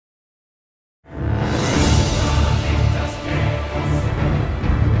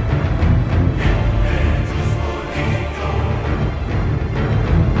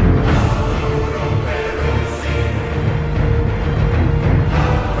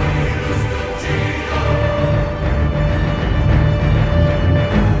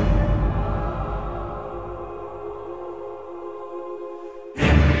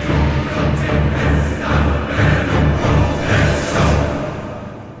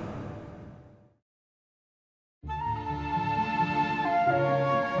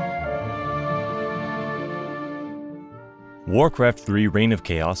Warcraft III Reign of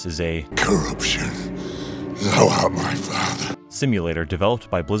Chaos is a corruption. Thou art my father. Simulator developed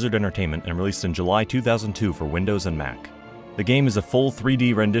by Blizzard Entertainment and released in July 2002 for Windows and Mac. The game is a full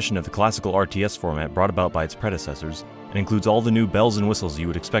 3D rendition of the classical RTS format brought about by its predecessors, and includes all the new bells and whistles you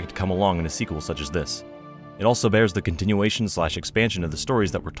would expect to come along in a sequel such as this. It also bears the continuation/expansion of the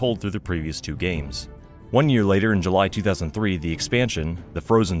stories that were told through the previous two games. 1 year later, in July 2003, the expansion, The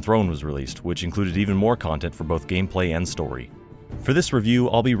Frozen Throne, was released, which included even more content for both gameplay and story. For this review,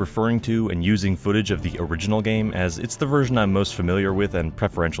 I'll be referring to and using footage of the original game, as it's the version I'm most familiar with and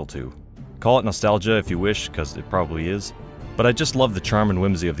preferential to. Call it nostalgia if you wish, because it probably is, but I just love the charm and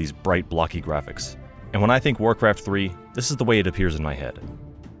whimsy of these bright, blocky graphics. And when I think Warcraft 3, this is the way it appears in my head.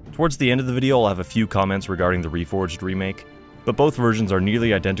 Towards the end of the video, I'll have a few comments regarding the Reforged remake, but both versions are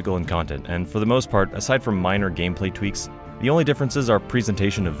nearly identical in content, and for the most part, aside from minor gameplay tweaks, the only differences are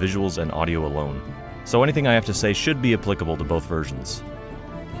presentation of visuals and audio alone. So anything I have to say should be applicable to both versions.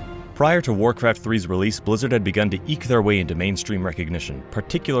 Prior to Warcraft 3's release, Blizzard had begun to eke their way into mainstream recognition,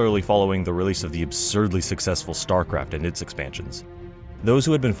 particularly following the release of the absurdly successful StarCraft and its expansions. Those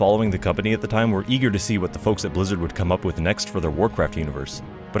who had been following the company at the time were eager to see what the folks at Blizzard would come up with next for their Warcraft universe,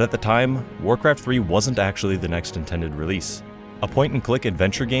 but at the time, Warcraft 3 wasn't actually the next intended release. A point-and-click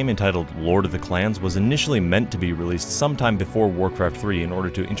adventure game entitled Lord of the Clans was initially meant to be released sometime before Warcraft 3 in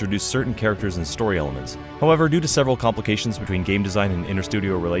order to introduce certain characters and story elements. However, due to several complications between game design and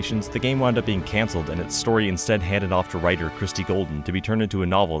interstudio relations, the game wound up being cancelled and its story instead handed off to writer Christie Golden to be turned into a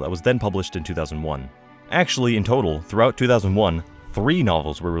novel that was then published in 2001. Actually, in total, throughout 2001, 3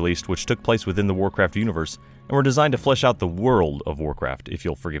 novels were released which took place within the Warcraft universe and were designed to flesh out the world of Warcraft, if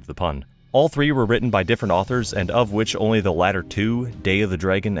you'll forgive the pun. All 3 were written by different authors, and of which only the latter 2, Day of the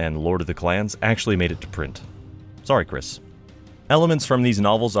Dragon and Lord of the Clans, actually made it to print. Sorry, Chris. Elements from these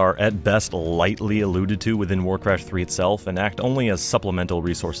novels are at best lightly alluded to within Warcraft 3 itself, and act only as supplemental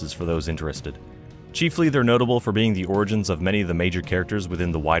resources for those interested. Chiefly, they're notable for being the origins of many of the major characters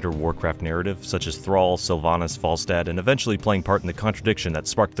within the wider Warcraft narrative, such as Thrall, Sylvanas, Falstad, and eventually playing part in the contradiction that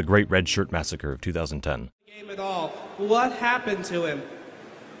sparked the Great Red Shirt Massacre of 2010. Game at all. What happened to him?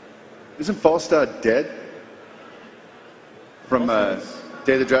 Isn't Falstad dead? From Day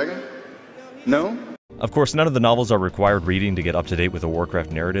of the Dragon? No? Of course, none of the novels are required reading to get up to date with the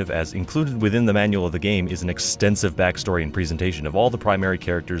Warcraft narrative, as included within the manual of the game is an extensive backstory and presentation of all the primary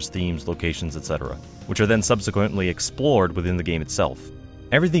characters, themes, locations, etc., which are then subsequently explored within the game itself.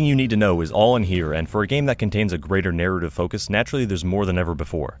 Everything you need to know is all in here, and for a game that contains a greater narrative focus, naturally there's more than ever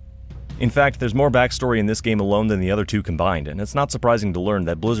before. In fact, there's more backstory in this game alone than the other two combined, and it's not surprising to learn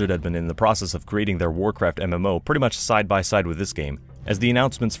that Blizzard had been in the process of creating their Warcraft MMO pretty much side by side with this game, as the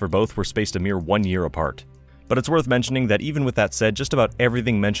announcements for both were spaced a mere 1 year apart. But it's worth mentioning that even with that said, just about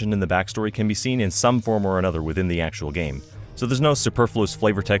everything mentioned in the backstory can be seen in some form or another within the actual game, so there's no superfluous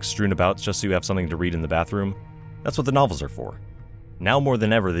flavor text strewn about just so you have something to read in the bathroom. That's what the novels are for. Now more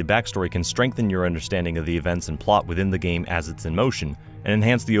than ever, the backstory can strengthen your understanding of the events and plot within the game as it's in motion, and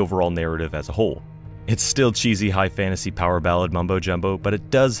enhance the overall narrative as a whole. It's still cheesy high fantasy power ballad mumbo-jumbo, but it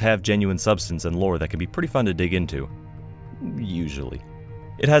does have genuine substance and lore that can be pretty fun to dig into. Usually.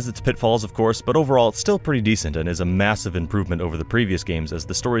 It has its pitfalls, of course, but overall it's still pretty decent and is a massive improvement over the previous games as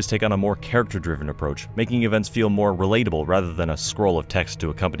the stories take on a more character-driven approach, making events feel more relatable rather than a scroll of text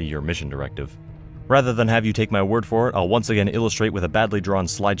to accompany your mission directive. Rather than have you take my word for it, I'll once again illustrate with a badly drawn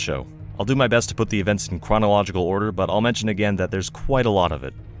slideshow. I'll do my best to put the events in chronological order, but I'll mention again that there's quite a lot of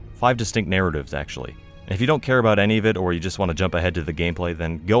it. 5 distinct narratives, actually. And if you don't care about any of it, or you just want to jump ahead to the gameplay,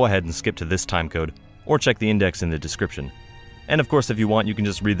 then go ahead and skip to this timecode, or check the index in the description. And of course, if you want, you can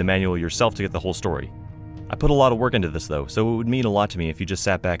just read the manual yourself to get the whole story. I put a lot of work into this though, so it would mean a lot to me if you just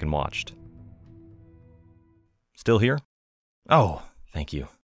sat back and watched. Still here? Oh, thank you.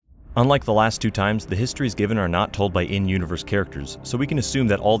 Unlike the last 2 times, the histories given are not told by in-universe characters, so we can assume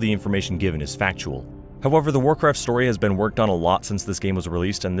that all the information given is factual. However, the Warcraft story has been worked on a lot since this game was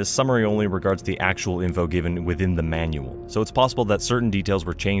released, and this summary only regards the actual info given within the manual, so it's possible that certain details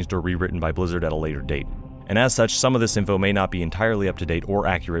were changed or rewritten by Blizzard at a later date. And as such, some of this info may not be entirely up to date or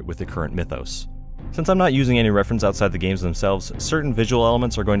accurate with the current mythos. Since I'm not using any reference outside the games themselves, certain visual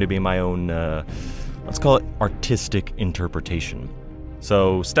elements are going to be my own, let's call it artistic interpretation.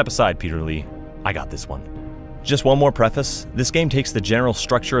 So step aside, Peter Lee. I got this one. Just one more preface. This game takes the general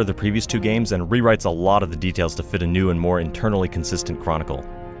structure of the previous 2 games and rewrites a lot of the details to fit a new and more internally consistent Chronicle.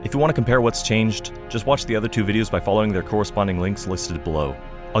 If you want to compare what's changed, just watch the other 2 videos by following their corresponding links listed below.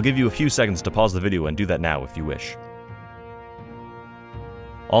 I'll give you a few seconds to pause the video and do that now if you wish.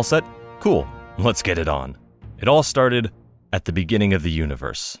 All set? Cool. Let's get it on. It all started at the beginning of the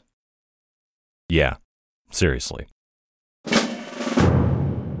universe. Yeah, seriously.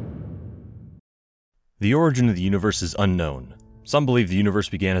 The origin of the universe is unknown. Some believe the universe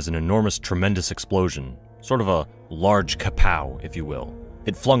began as an enormous, tremendous explosion, sort of a large kapow, if you will.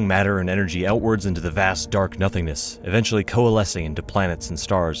 It flung matter and energy outwards into the vast, dark nothingness, eventually coalescing into planets and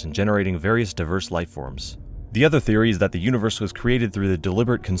stars and generating various diverse life forms. The other theory is that the universe was created through the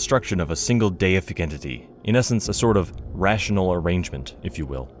deliberate construction of a single deific entity, in essence a sort of rational arrangement, if you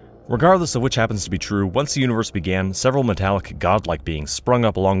will. Regardless of which happens to be true, once the universe began, several metallic, godlike beings sprung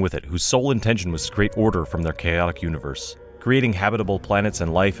up along with it whose sole intention was to create order from their chaotic universe, creating habitable planets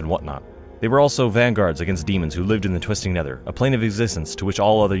and life and whatnot. They were also vanguards against demons who lived in the Twisting Nether, a plane of existence to which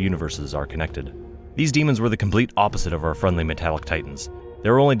all other universes are connected. These demons were the complete opposite of our friendly metallic titans.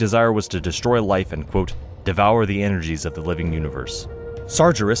 Their only desire was to destroy life and, quote, devour the energies of the living universe.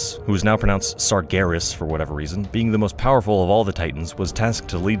 Sargeras, who is now pronounced Sargeras for whatever reason, being the most powerful of all the titans, was tasked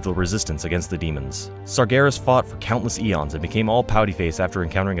to lead the resistance against the demons. Sargeras fought for countless eons and became all pouty-faced after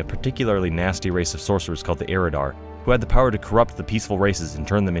encountering a particularly nasty race of sorcerers called the Eridar, who had the power to corrupt the peaceful races and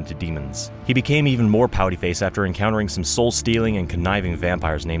turn them into demons. He became even more pouty-faced after encountering some soul-stealing and conniving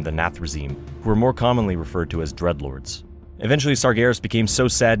vampires named the Nathrazim, who were more commonly referred to as Dreadlords. Eventually, Sargeras became so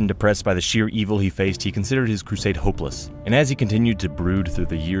sad and depressed by the sheer evil he faced, he considered his crusade hopeless. And as he continued to brood through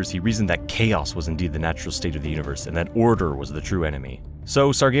the years, he reasoned that chaos was indeed the natural state of the universe, and that order was the true enemy.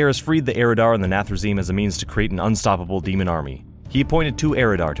 So, Sargeras freed the Eridar and the Nathrazim as a means to create an unstoppable demon army. He appointed 2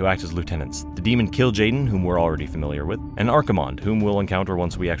 Eridar to act as lieutenants, the demon Kil'jaeden, whom we're already familiar with, and Archimonde, whom we'll encounter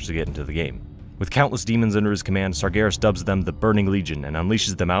once we actually get into the game. With countless demons under his command, Sargeras dubs them the Burning Legion and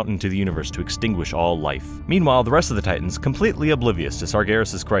unleashes them out into the universe to extinguish all life. Meanwhile, the rest of the Titans, completely oblivious to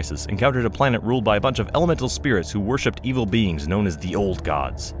Sargeras' crisis, encountered a planet ruled by a bunch of elemental spirits who worshipped evil beings known as the Old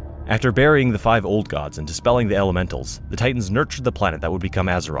Gods. After burying the 5 Old Gods and dispelling the elementals, the Titans nurtured the planet that would become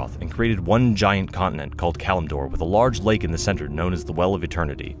Azeroth and created one giant continent called Kalimdor with a large lake in the center known as the Well of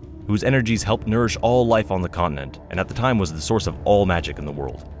Eternity, whose energies helped nourish all life on the continent, and at the time was the source of all magic in the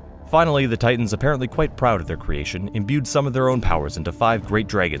world. Finally, the Titans, apparently quite proud of their creation, imbued some of their own powers into 5 great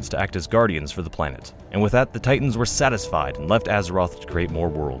dragons to act as guardians for the planet. And with that, the Titans were satisfied and left Azeroth to create more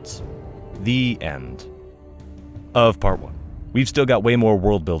worlds. The end of Part 1. We've still got way more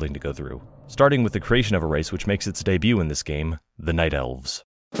world building to go through, starting with the creation of a race which makes its debut in this game, the Night Elves.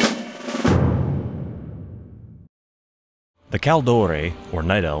 The Kaldore, or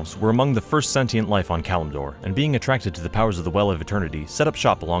Night Elves, were among the first sentient life on Kalimdor, and being attracted to the powers of the Well of Eternity, set up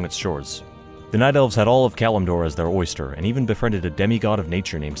shop along its shores. The Night Elves had all of Kalimdor as their oyster, and even befriended a demigod of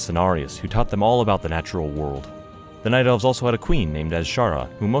nature named Cenarius, who taught them all about the natural world. The Night Elves also had a queen named Azshara,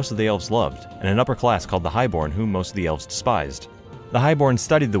 whom most of the elves loved, and an upper class called the Highborn, whom most of the elves despised. The Highborn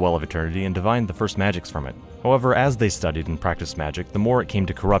studied the Well of Eternity and divined the first magics from it. However, as they studied and practiced magic, the more it came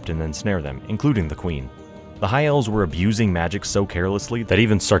to corrupt and ensnare them, including the queen. The High Elves were abusing magic so carelessly that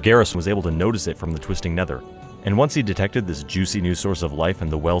even Sargeras was able to notice it from the Twisting Nether. And once he detected this juicy new source of life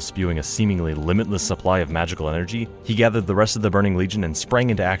and the well spewing a seemingly limitless supply of magical energy, he gathered the rest of the Burning Legion and sprang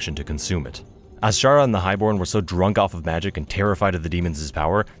into action to consume it. Azshara and the Highborn were so drunk off of magic and terrified of the demons'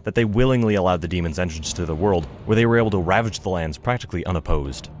 power that they willingly allowed the demons entrance to the world, where they were able to ravage the lands practically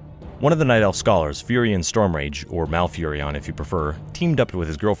unopposed. One of the Night Elf scholars, Furion Stormrage, or Malfurion if you prefer, teamed up with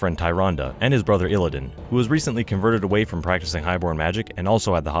his girlfriend Tyrande and his brother Illidan, who was recently converted away from practicing Highborn magic and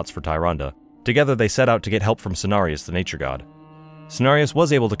also had the hots for Tyrande. Together they set out to get help from Cenarius, the nature god. Cenarius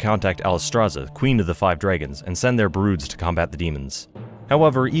was able to contact Alistraza, queen of the 5 dragons, and send their broods to combat the demons.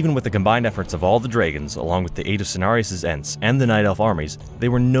 However, even with the combined efforts of all the dragons, along with the aid of Cenarius' Ents and the Night Elf armies, they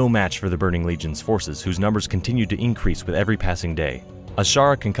were no match for the Burning Legion's forces, whose numbers continued to increase with every passing day.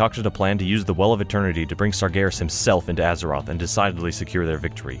 Azshara concocted a plan to use the Well of Eternity to bring Sargeras himself into Azeroth and decidedly secure their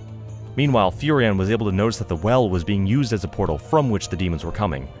victory. Meanwhile, Furion was able to notice that the well was being used as a portal from which the demons were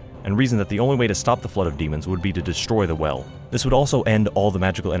coming, and reasoned that the only way to stop the flood of demons would be to destroy the well. This would also end all the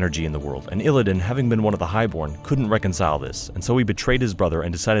magical energy in the world, and Illidan, having been one of the Highborn, couldn't reconcile this, and so he betrayed his brother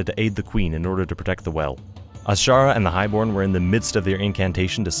and decided to aid the queen in order to protect the well. Azshara and the Highborn were in the midst of their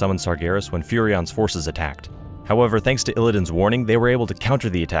incantation to summon Sargeras when Furion's forces attacked. However, thanks to Illidan's warning, they were able to counter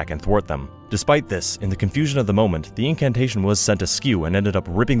the attack and thwart them. Despite this, in the confusion of the moment, the incantation was sent askew and ended up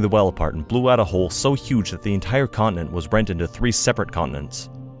ripping the well apart and blew out a hole so huge that the entire continent was rent into 3 separate continents.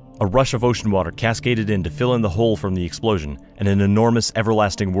 A rush of ocean water cascaded in to fill in the hole from the explosion, and an enormous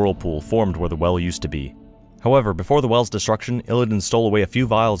everlasting whirlpool formed where the well used to be. However, before the well's destruction, Illidan stole away a few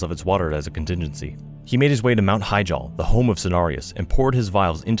vials of its water as a contingency. He made his way to Mount Hyjal, the home of Cenarius, and poured his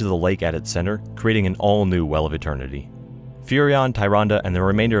vials into the lake at its center, creating an all-new Well of Eternity. Furion, Tyrande, and the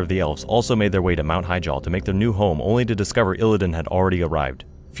remainder of the elves also made their way to Mount Hyjal to make their new home, only to discover Illidan had already arrived.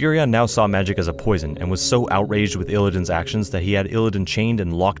 Furion now saw magic as a poison and was so outraged with Illidan's actions that he had Illidan chained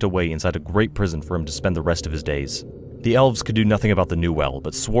and locked away inside a great prison for him to spend the rest of his days. The Elves could do nothing about the new well,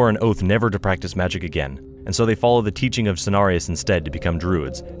 but swore an oath never to practice magic again, and so they followed the teaching of Summaries instead to become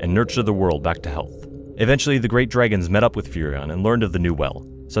druids and nurture the world back to health. Eventually, the great dragons met up with Furion and learned of the new well,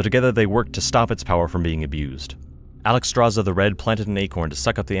 so together they worked to stop its power from being abused. Alexstrasza the Red planted an acorn to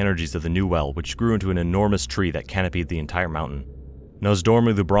suck up the energies of the new well, which grew into an enormous tree that canopied the entire mountain.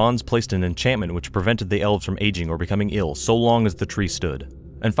 Nosdormu the Bronze placed an enchantment which prevented the elves from aging or becoming ill so long as the tree stood.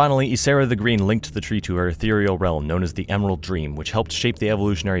 And finally, Ysera the Green linked the tree to her ethereal realm known as the Emerald Dream, which helped shape the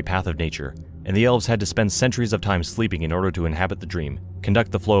evolutionary path of nature, and the elves had to spend centuries of time sleeping in order to inhabit the dream,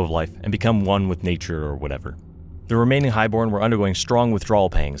 conduct the flow of life, and become one with nature or whatever. The remaining Highborn were undergoing strong withdrawal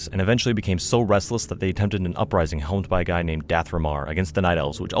pangs, and eventually became so restless that they attempted an uprising helmed by a guy named Dathramar against the Night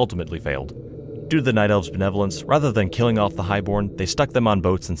Elves, which ultimately failed. Due to the Night Elves' benevolence, rather than killing off the Highborn, they stuck them on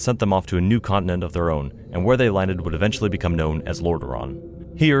boats and sent them off to a new continent of their own, and where they landed would eventually become known as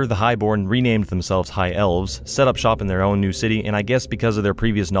Lordaeron. Here, the Highborn renamed themselves High Elves, set up shop in their own new city, and I guess because of their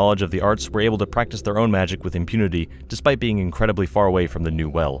previous knowledge of the arts, were able to practice their own magic with impunity, despite being incredibly far away from the new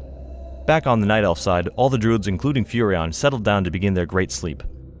well. Back on the Night Elf side, all the druids, including Furion, settled down to begin their great sleep.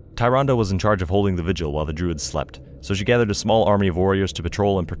 Tyrande was in charge of holding the vigil while the druids slept, so she gathered a small army of warriors to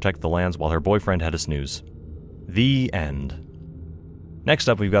patrol and protect the lands while her boyfriend had a snooze. The end. Next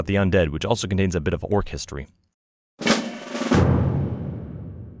up, we've got the Undead, which also contains a bit of orc history.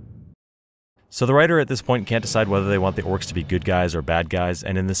 So the writer at this point can't decide whether they want the orcs to be good guys or bad guys,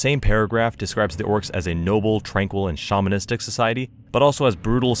 and in the same paragraph describes the orcs as a noble, tranquil, and shamanistic society, but also as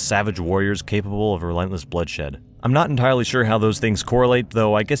brutal, savage warriors capable of relentless bloodshed. I'm not entirely sure how those things correlate,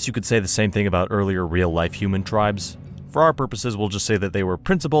 though I guess you could say the same thing about earlier real-life human tribes. For our purposes, we'll just say that they were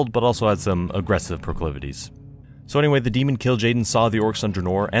principled, but also had some aggressive proclivities. So anyway, the demon Kil'jaeden saw the orcs on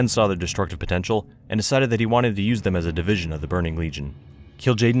Draenor and saw their destructive potential, and decided that he wanted to use them as a division of the Burning Legion.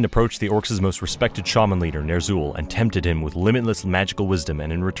 Kil'jaeden approached the orcs' most respected shaman leader, Ner'zhul, and tempted him with limitless magical wisdom,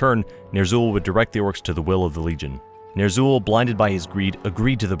 and in return, Ner'zhul would direct the orcs to the will of the Legion. Ner'zhul, blinded by his greed,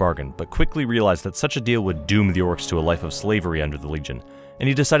 agreed to the bargain, but quickly realized that such a deal would doom the orcs to a life of slavery under the Legion, and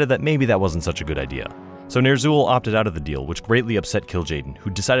he decided that maybe that wasn't such a good idea. So Ner'zhul opted out of the deal, which greatly upset Kil'jaeden, who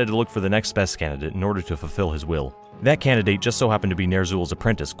decided to look for the next best candidate in order to fulfill his will. That candidate just so happened to be Ner'zhul's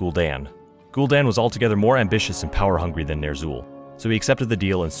apprentice, Gul'dan. Gul'dan was altogether more ambitious and power-hungry than Ner'zhul, so he accepted the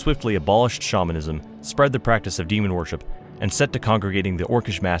deal and swiftly abolished shamanism, spread the practice of demon worship, and set to congregating the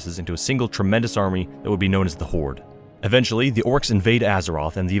orcish masses into a single tremendous army that would be known as the Horde. Eventually, the orcs invade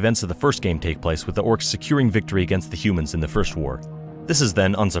Azeroth, and the events of the first game take place with the orcs securing victory against the humans in the first war. This is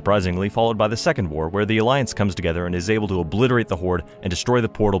then, unsurprisingly, followed by the second war, where the Alliance comes together and is able to obliterate the Horde and destroy the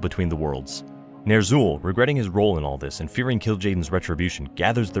portal between the worlds. Ner'zhul, regretting his role in all this and fearing Kil'jaeden's retribution,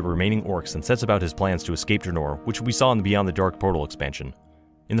 gathers the remaining orcs and sets about his plans to escape Draenor, which we saw in the Beyond the Dark Portal expansion.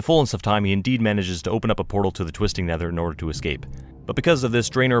 In the fullness of time, he indeed manages to open up a portal to the Twisting Nether in order to escape, but because of this,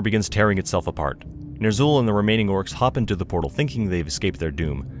 Draenor begins tearing itself apart. Ner'zhul and the remaining orcs hop into the portal thinking they've escaped their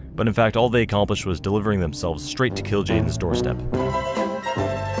doom, but in fact all they accomplished was delivering themselves straight to Kil'jaeden's doorstep.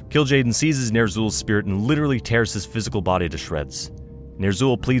 Kil'jaeden seizes Ner'zhul's spirit and literally tears his physical body to shreds.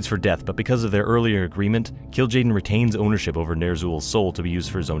 Ner'zhul pleads for death, but because of their earlier agreement, Kil'jaeden retains ownership over Ner'zhul's soul to be used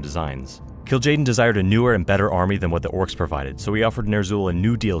for his own designs. Kil'jaeden desired a newer and better army than what the orcs provided, so he offered Ner'zhul a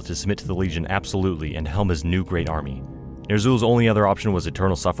new deal to submit to the Legion absolutely and helm his new great army. Ner'zhul's only other option was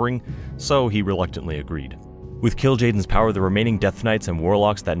eternal suffering, so he reluctantly agreed. With Kil'jaeden's power, the remaining Death Knights and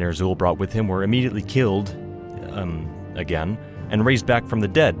Warlocks that Ner'zhul brought with him were immediately killed, again, and raised back from the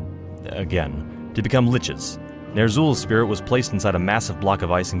dead, again, to become liches. Ner'zhul's spirit was placed inside a massive block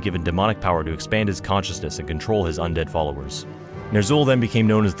of ice and given demonic power to expand his consciousness and control his undead followers. Ner'zhul then became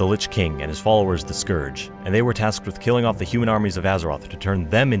known as the Lich King and his followers the Scourge, and they were tasked with killing off the human armies of Azeroth to turn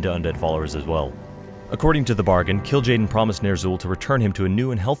them into undead followers as well. According to the bargain, Kil'jaeden promised Ner'zhul to return him to a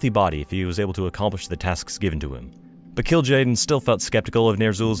new and healthy body if he was able to accomplish the tasks given to him. But Kil'jaeden still felt skeptical of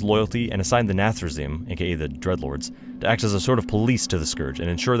Ner'zhul's loyalty and assigned the Nathrezim, aka the Dreadlords, to act as a sort of police to the Scourge and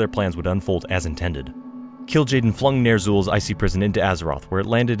ensure their plans would unfold as intended. Kil'jaeden flung Ner'zhul's icy prison into Azeroth, where it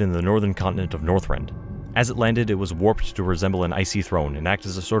landed in the northern continent of Northrend. As it landed, it was warped to resemble an icy throne and act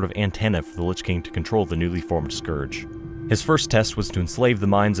as a sort of antenna for the Lich King to control the newly formed Scourge. His first test was to enslave the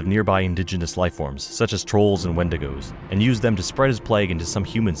minds of nearby indigenous lifeforms, such as trolls and wendigos, and use them to spread his plague into some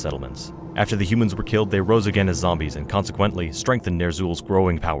human settlements. After the humans were killed, they rose again as zombies and consequently strengthened Ner'zhul's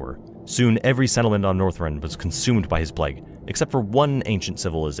growing power. Soon, every settlement on Northrend was consumed by his plague, except for one ancient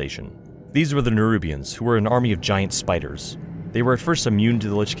civilization. These were the Nerubians, who were an army of giant spiders. They were at first immune to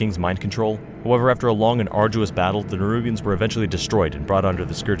the Lich King's mind control, however after a long and arduous battle, the Nerubians were eventually destroyed and brought under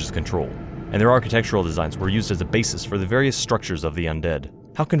the Scourge's control, and their architectural designs were used as a basis for the various structures of the undead.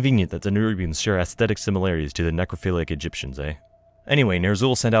 How convenient that the Nerubians share aesthetic similarities to the necrophilic Egyptians, eh? Anyway,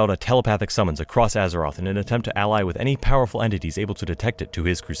 Ner'zhul sent out a telepathic summons across Azeroth in an attempt to ally with any powerful entities able to detect it to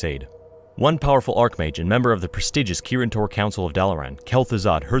his crusade. One powerful Archmage and member of the prestigious Kirin Tor Council of Dalaran,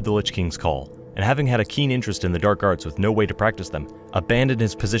 Kel'Thuzad, heard the Lich King's call, and having had a keen interest in the dark arts with no way to practice them, abandoned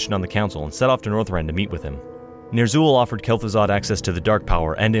his position on the council and set off to Northrend to meet with him. Ner'zhul offered Kel'Thuzad access to the dark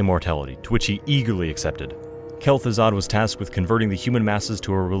power and immortality, to which he eagerly accepted. Kel'Thuzad was tasked with converting the human masses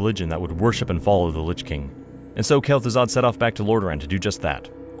to a religion that would worship and follow the Lich King. And so Kel'Thuzad set off back to Lordaeron to do just that,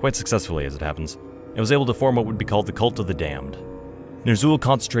 quite successfully as it happens, and was able to form what would be called the Cult of the Damned. Ner'zhul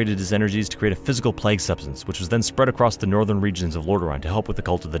concentrated his energies to create a physical plague substance, which was then spread across the northern regions of Lordaeron to help with the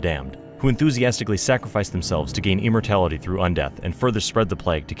Cult of the Damned, who enthusiastically sacrificed themselves to gain immortality through undeath and further spread the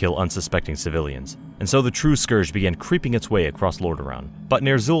plague to kill unsuspecting civilians. And so the true Scourge began creeping its way across Lordaeron. But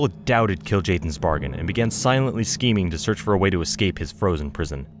Ner'zhul doubted Kil'jaeden's bargain and began silently scheming to search for a way to escape his frozen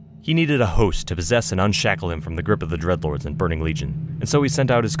prison. He needed a host to possess and unshackle him from the grip of the Dreadlords and Burning Legion, and so he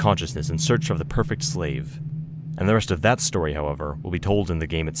sent out his consciousness in search of the perfect slave. And the rest of that story, however, will be told in the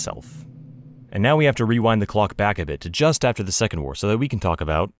game itself. And now we have to rewind the clock back a bit to just after the Second War so that we can talk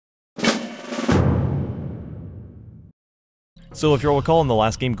about... So if you'll recall in the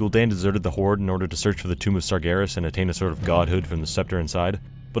last game, Gul'dan deserted the Horde in order to search for the Tomb of Sargeras and attain a sort of godhood from the scepter inside,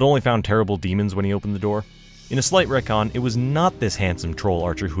 but only found terrible demons when he opened the door. In a slight retcon, it was not this handsome troll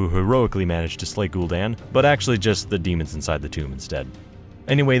archer who heroically managed to slay Gul'dan, but actually just the demons inside the tomb instead.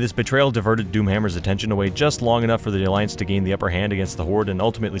 Anyway, this betrayal diverted Doomhammer's attention away just long enough for the Alliance to gain the upper hand against the Horde and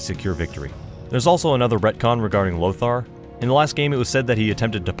ultimately secure victory. There's also another retcon regarding Lothar. In the last game it was said that he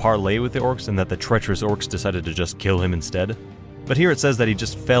attempted to parley with the Orcs and that the treacherous Orcs decided to just kill him instead. But here it says that he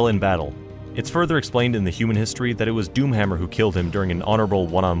just fell in battle. It's further explained in the human history that it was Doomhammer who killed him during an honorable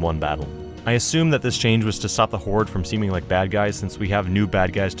one-on-one battle. I assume that this change was to stop the Horde from seeming like bad guys since we have new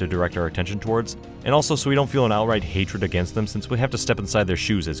bad guys to direct our attention towards, and also so we don't feel an outright hatred against them since we have to step inside their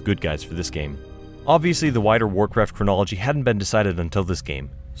shoes as good guys for this game. Obviously the wider Warcraft chronology hadn't been decided until this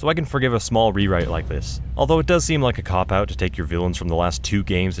game, so I can forgive a small rewrite like this, although it does seem like a cop-out to take your villains from the last two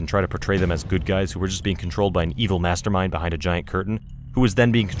games and try to portray them as good guys who were just being controlled by an evil mastermind behind a giant curtain, who was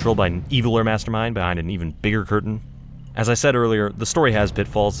then being controlled by an eviler mastermind behind an even bigger curtain. As I said earlier, the story has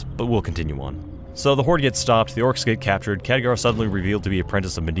pitfalls, but we'll continue on. So the Horde gets stopped, the Orcs get captured, Khadgar suddenly revealed to be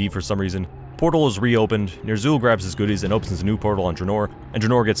apprentice of Medivh for some reason, portal is reopened, Ner'zhul grabs his goodies and opens a new portal on Draenor, and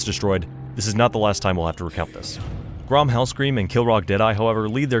Draenor gets destroyed. This is not the last time we'll have to recount this. Grom Hellscream and Kilrogg Deadeye, however,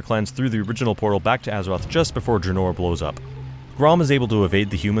 lead their clans through the original portal back to Azeroth just before Draenor blows up. Grom is able to evade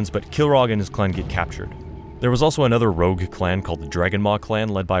the humans, but Kilrogg and his clan get captured. There was also another rogue clan called the Dragonmaw clan,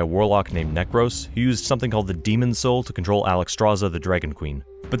 led by a warlock named Nekros, who used something called the Demon Soul to control Alexstrasza, the Dragon Queen.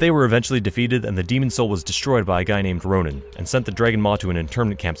 But they were eventually defeated, and the Demon Soul was destroyed by a guy named Ronan, and sent the Dragonmaw to an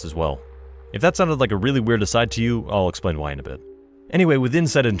internment camps as well. If that sounded like a really weird aside to you, I'll explain why in a bit. Anyway, within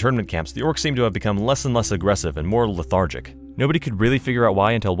said internment camps, the Orcs seem to have become less and less aggressive and more lethargic. Nobody could really figure out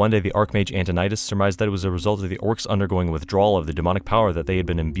why until one day the Archmage Antonidas surmised that it was a result of the Orcs undergoing withdrawal of the demonic power that they had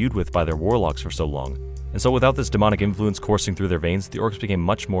been imbued with by their warlocks for so long. And so without this demonic influence coursing through their veins, the Orcs became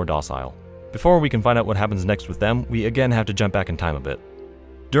much more docile. Before we can find out what happens next with them, we again have to jump back in time a bit.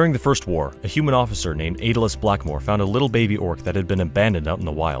 During the First War, a human officer named Aedelas Blackmore found a little baby orc that had been abandoned out in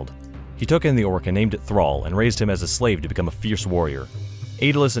the wild. He took in the orc and named it Thrall, and raised him as a slave to become a fierce warrior.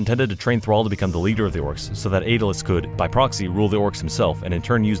 Aedelas intended to train Thrall to become the leader of the Orcs, so that Aedelas could, by proxy, rule the Orcs himself and in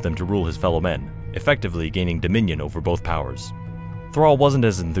turn use them to rule his fellow men, effectively gaining dominion over both powers. Thrall wasn't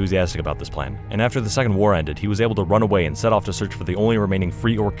as enthusiastic about this plan, and after the Second War ended, he was able to run away and set off to search for the only remaining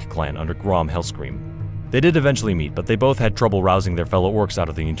free Orc clan under Grom Hellscream. They did eventually meet, but they both had trouble rousing their fellow Orcs out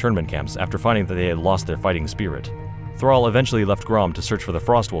of the internment camps after finding that they had lost their fighting spirit. Thrall eventually left Grom to search for the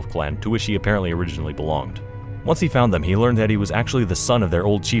Frostwolf clan, to which he apparently originally belonged. Once he found them, he learned that he was actually the son of their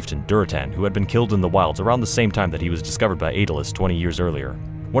old chieftain, Durotan, who had been killed in the wilds around the same time that he was discovered by Aedelas 20 years earlier.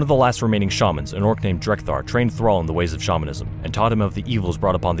 One of the last remaining shamans, an orc named Drekthar, trained Thrall in the ways of shamanism, and taught him of the evils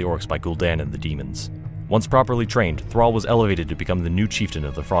brought upon the Orcs by Gul'dan and the demons. Once properly trained, Thrall was elevated to become the new chieftain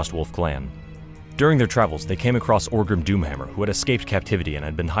of the Frostwolf clan. During their travels, they came across Orgrim Doomhammer, who had escaped captivity and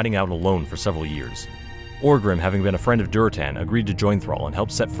had been hiding out alone for several years. Orgrim, having been a friend of Durotan, agreed to join Thrall and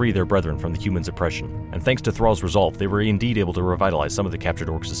help set free their brethren from the humans' oppression, and thanks to Thrall's resolve, they were indeed able to revitalize some of the captured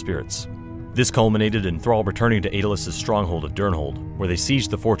Orcs' spirits. This culminated in Thrall returning to Aedelas' stronghold of Durnhold, where they sieged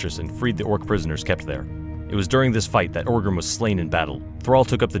the fortress and freed the Orc prisoners kept there. It was during this fight that Orgrim was slain in battle. Thrall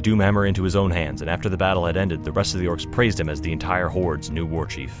took up the Doomhammer into his own hands, and after the battle had ended, the rest of the Orcs praised him as the entire Horde's new war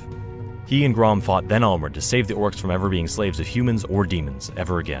chief. He and Grom fought then onward to save the Orcs from ever being slaves of humans or demons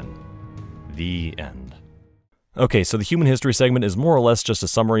ever again. The end. Okay, so the human history segment is more or less just a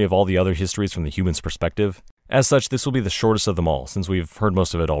summary of all the other histories from the human's perspective. As such, this will be the shortest of them all, since we've heard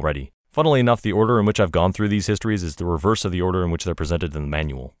most of it already. Funnily enough, the order in which I've gone through these histories is the reverse of the order in which they're presented in the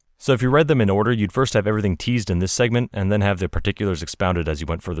manual. So if you read them in order, you'd first have everything teased in this segment, and then have the particulars expounded as you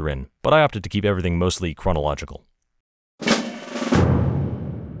went further in. But I opted to keep everything mostly chronological.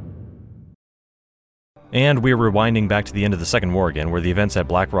 And we're rewinding back to the end of the Second War again, where the events at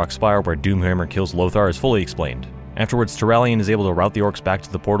Blackrock Spire where Doomhammer kills Lothar is fully explained. Afterwards, Turalyon is able to route the Orcs back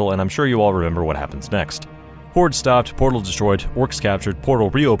to the portal, and I'm sure you all remember what happens next. Horde stopped, portal destroyed, Orcs captured, portal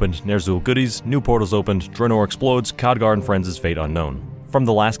reopened, Ner'zhul goodies, new portals opened, Draenor explodes, Khadgar and friends' fate unknown. From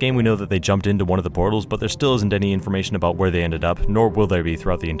the last game, we know that they jumped into one of the portals, but there still isn't any information about where they ended up, nor will there be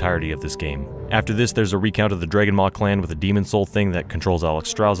throughout the entirety of this game. After this, there's a recount of the Dragonmaw clan with a demon soul thing that controls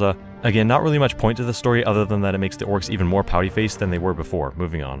Alexstrasza. Again, not really much point to the story other than that it makes the Orcs even more pouty-faced than they were before.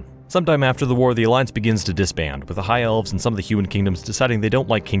 Moving on. Sometime after the war, the Alliance begins to disband, with the High Elves and some of the human kingdoms deciding they don't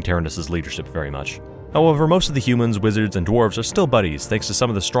like King Tyrannus' leadership very much. However, most of the humans, wizards, and dwarves are still buddies thanks to some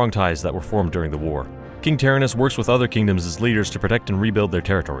of the strong ties that were formed during the war. King Tyrannus works with other kingdoms as leaders to protect and rebuild their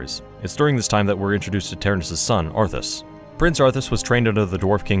territories. It's during this time that we're introduced to Tyrannus' son, Arthas. Prince Arthas was trained under the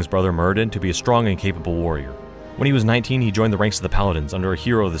Dwarf King's brother Muradin to be a strong and capable warrior. When he was 19, he joined the ranks of the Paladins under a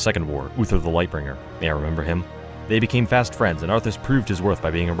hero of the Second War, Uther the Lightbringer. May I remember him? They became fast friends, and Arthas proved his worth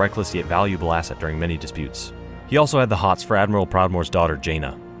by being a reckless yet valuable asset during many disputes. He also had the hots for Admiral Proudmoore's daughter,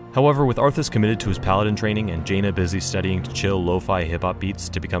 Jaina. However, with Arthas committed to his paladin training and Jaina busy studying to chill lo-fi hip-hop beats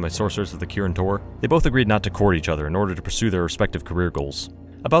to become a sorceress of the Kirin Tor, they both agreed not to court each other in order to pursue their respective career goals.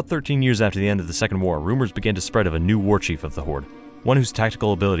 About 13 years after the end of the Second War, rumors began to spread of a new war chief of the Horde, one whose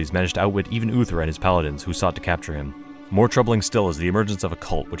tactical abilities managed to outwit even Uther and his paladins who sought to capture him. More troubling still is the emergence of a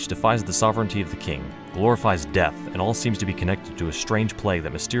cult which defies the sovereignty of the king, glorifies death, and all seems to be connected to a strange plague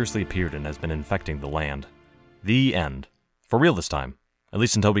that mysteriously appeared and has been infecting the land. The end. For real this time. At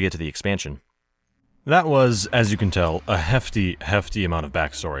least until we get to the expansion. That was, as you can tell, a hefty amount of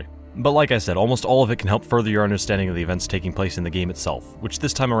backstory. But like I said, almost all of it can help further your understanding of the events taking place in the game itself, which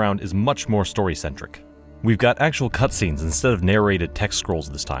this time around is much more story-centric. We've got actual cutscenes instead of narrated text scrolls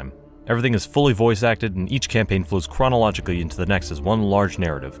this time. Everything is fully voice-acted, and each campaign flows chronologically into the next as one large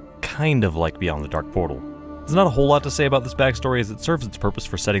narrative, kind of like Beyond the Dark Portal. There's not a whole lot to say about this backstory as it serves its purpose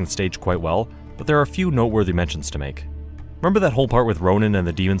for setting the stage quite well, but there are a few noteworthy mentions to make. Remember that whole part with Ronan and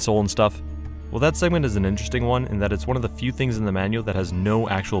the demon soul and stuff? Well, that segment is an interesting one in that it's one of the few things in the manual that has no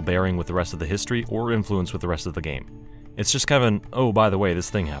actual bearing with the rest of the history or influence with the rest of the game. It's just kind of an, oh, by the way, this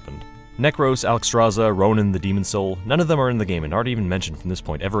thing happened. Nekros, Alexstrasza, Ronan, the demon soul, none of them are in the game and aren't even mentioned from this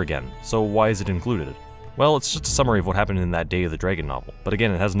point ever again, so why is it included? Well, it's just a summary of what happened in that Day of the Dragon novel, but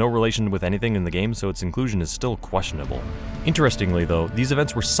again, it has no relation with anything in the game, so its inclusion is still questionable. Interestingly though, these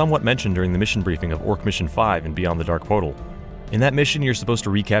events were somewhat mentioned during the mission briefing of Orc Mission 5 in Beyond the Dark Portal. In that mission, you're supposed to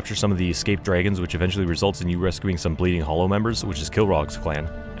recapture some of the escaped dragons, which eventually results in you rescuing some Bleeding Hollow members, which is Kilrog's clan,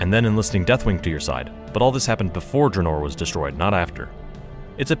 and then enlisting Deathwing to your side, but all this happened before Draenor was destroyed, not after.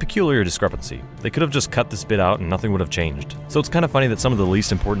 It's a peculiar discrepancy. They could have just cut this bit out and nothing would have changed. So it's kind of funny that some of the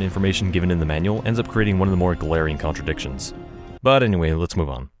least important information given in the manual ends up creating one of the more glaring contradictions. But anyway, let's move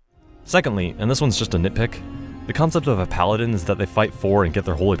on. Secondly, and this one's just a nitpick, the concept of a paladin is that they fight for and get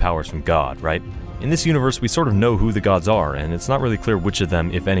their holy powers from God, right? In this universe, we sort of know who the gods are, and it's not really clear which of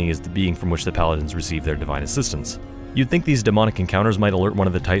them, if any, is the being from which the paladins receive their divine assistance. You'd think these demonic encounters might alert one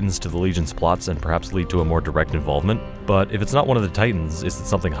of the Titans to the Legion's plots and perhaps lead to a more direct involvement, but if it's not one of the Titans, is it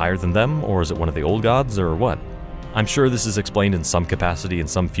something higher than them, or is it one of the old gods, or what? I'm sure this is explained in some capacity in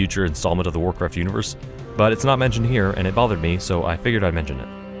some future installment of the Warcraft universe, but it's not mentioned here, and it bothered me, so I figured I'd mention it.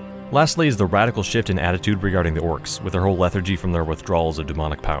 Lastly is the radical shift in attitude regarding the Orcs, with their whole lethargy from their withdrawals of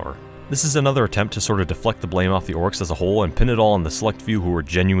demonic power. This is another attempt to sort of deflect the blame off the Orcs as a whole and pin it all on the select few who are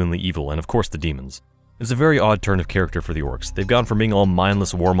genuinely evil, and of course the demons. It's a very odd turn of character for the Orcs. They've gone from being all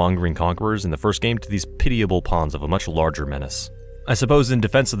mindless warmongering conquerors in the first game to these pitiable pawns of a much larger menace. I suppose in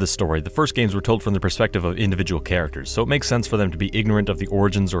defense of this story, the first games were told from the perspective of individual characters, so it makes sense for them to be ignorant of the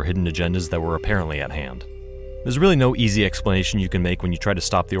origins or hidden agendas that were apparently at hand. There's really no easy explanation you can make when you try to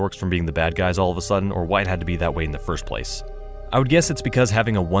stop the Orcs from being the bad guys all of a sudden, or why it had to be that way in the first place. I would guess it's because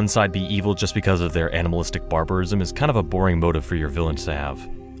having a one side be evil just because of their animalistic barbarism is kind of a boring motive for your villains to have.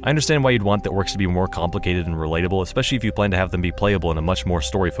 I understand why you'd want the Orcs to be more complicated and relatable, especially if you plan to have them be playable in a much more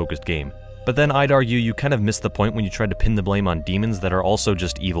story-focused game. But then I'd argue you kind of missed the point when you tried to pin the blame on demons that are also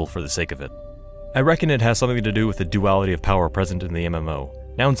just evil for the sake of it. I reckon it has something to do with the duality of power present in the MMO.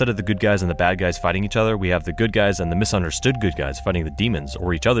 Now instead of the good guys and the bad guys fighting each other, we have the good guys and the misunderstood good guys fighting the demons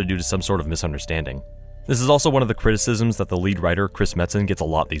or each other due to some sort of misunderstanding. This is also one of the criticisms that the lead writer, Chris Metzen, gets a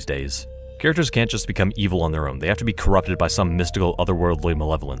lot these days. Characters can't just become evil on their own, they have to be corrupted by some mystical otherworldly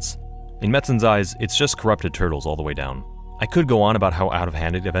malevolence. In Metzen's eyes, it's just corrupted turtles all the way down. I could go on about how out of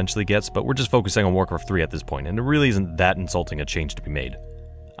hand it eventually gets, but we're just focusing on Warcraft 3 at this point, and it really isn't that insulting a change to be made.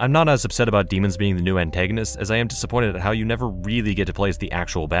 I'm not as upset about demons being the new antagonists as I am disappointed at how you never really get to play as the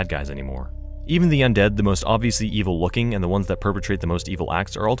actual bad guys anymore. Even the undead, the most obviously evil looking and the ones that perpetrate the most evil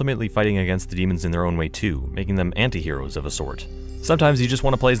acts, are ultimately fighting against the demons in their own way too, making them anti-heroes of a sort. Sometimes you just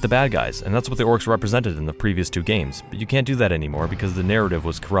want to play as the bad guys, and that's what the orcs represented in the previous 2 games, but you can't do that anymore because the narrative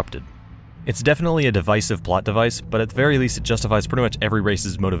was corrupted. It's definitely a divisive plot device, but at the very least it justifies pretty much every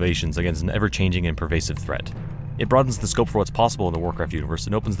race's motivations against an ever-changing and pervasive threat. It broadens the scope for what's possible in the Warcraft universe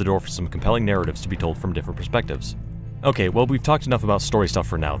and opens the door for some compelling narratives to be told from different perspectives. Okay, well we've talked enough about story stuff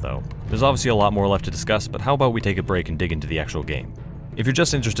for now though. There's obviously a lot more left to discuss, but how about we take a break and dig into the actual game? If you're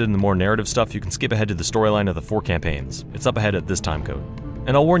just interested in the more narrative stuff, you can skip ahead to the storyline of the 4 campaigns. It's up ahead at this timecode.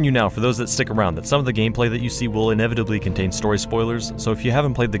 And I'll warn you now, for those that stick around, that some of the gameplay that you see will inevitably contain story spoilers, so if you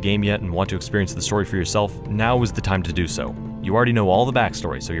haven't played the game yet and want to experience the story for yourself, now is the time to do so. You already know all the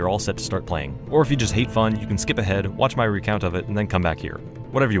backstory, so you're all set to start playing. Or if you just hate fun, you can skip ahead, watch my recount of it, and then come back here.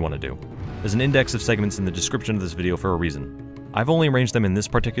 Whatever you want to do. There's an index of segments in the description of this video for a reason. I've only arranged them in this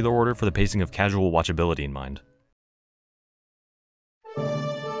particular order for the pacing of casual watchability in mind.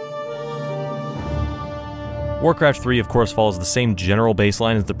 Warcraft 3 of course follows the same general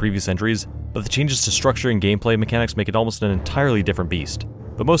baseline as the previous entries, but the changes to structure and gameplay mechanics make it almost an entirely different beast.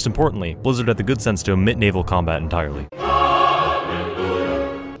 But most importantly, Blizzard had the good sense to omit naval combat entirely.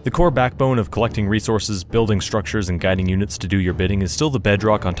 The core backbone of collecting resources, building structures, and guiding units to do your bidding is still the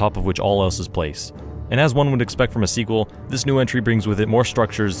bedrock on top of which all else is placed. And as one would expect from a sequel, this new entry brings with it more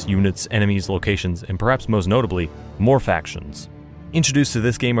structures, units, enemies, locations, and perhaps most notably, more factions. Introduced to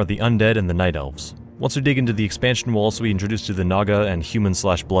this game are the Undead and the Night Elves. Once we dig into the expansion, we'll also be introduced to the Naga and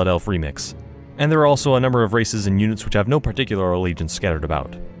Human/Blood Elf remix. And there are also a number of races and units which have no particular allegiance scattered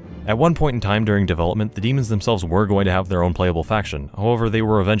about. At one point in time during development, the demons themselves were going to have their own playable faction, however they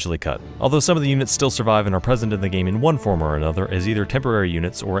were eventually cut, although some of the units still survive and are present in the game in one form or another as either temporary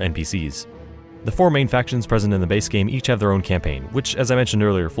units or NPCs. The 4 main factions present in the base game each have their own campaign, which, as I mentioned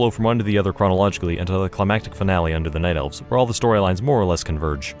earlier, flow from one to the other chronologically until the climactic finale under the Night Elves, where all the storylines more or less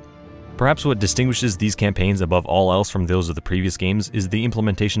converge. Perhaps what distinguishes these campaigns above all else from those of the previous games is the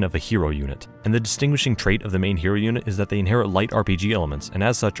implementation of a hero unit, and the distinguishing trait of the main hero unit is that they inherit light RPG elements and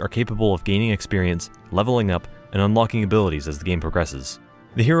as such are capable of gaining experience, leveling up, and unlocking abilities as the game progresses.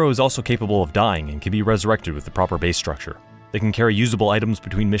 The hero is also capable of dying and can be resurrected with the proper base structure. They can carry usable items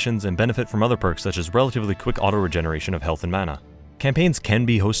between missions and benefit from other perks such as relatively quick auto-regeneration of health and mana. Campaigns can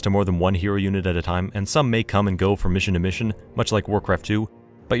be host to more than one hero unit at a time, and some may come and go from mission to mission, much like Warcraft 2,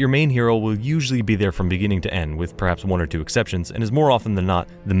 but your main hero will usually be there from beginning to end, with perhaps 1 or 2 exceptions, and is more often than not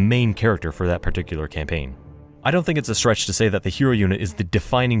the main character for that particular campaign. I don't think it's a stretch to say that the hero unit is the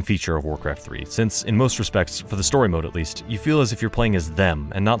defining feature of Warcraft 3, since in most respects, for the story mode at least, you feel as if you're playing as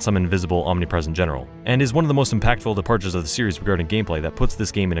them and not some invisible, omnipresent general, and is one of the most impactful departures of the series regarding gameplay that puts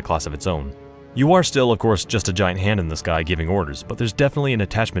this game in a class of its own. You are still, of course, just a giant hand in the sky giving orders, but there's definitely an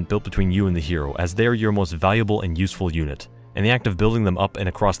attachment built between you and the hero, as they're your most valuable and useful unit, and the act of building them up and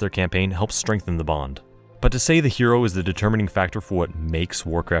across their campaign helps strengthen the bond. But to say the hero is the determining factor for what makes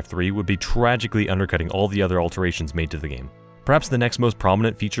Warcraft 3 would be tragically undercutting all the other alterations made to the game. Perhaps the next most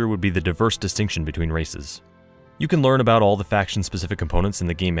prominent feature would be the diverse distinction between races. You can learn about all the faction-specific components in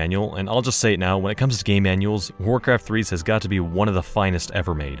the game manual, and I'll just say it now, when it comes to game manuals, Warcraft 3's has got to be one of the finest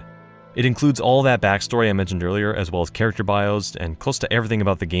ever made. It includes all that backstory I mentioned earlier, as well as character bios, and close to everything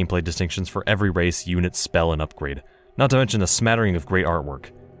about the gameplay distinctions for every race, unit, spell, and upgrade. Not to mention a smattering of great artwork.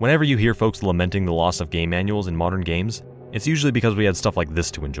 Whenever you hear folks lamenting the loss of game manuals in modern games, it's usually because we had stuff like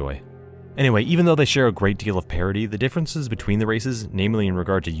this to enjoy. Anyway, even though they share a great deal of parity, the differences between the races, namely in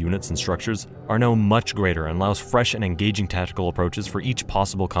regard to units and structures, are now much greater and allows fresh and engaging tactical approaches for each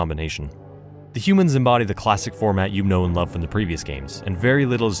possible combination. The humans embody the classic format you know and love from the previous games, and very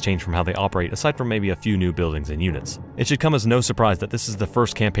little has changed from how they operate aside from maybe a few new buildings and units. It should come as no surprise that this is the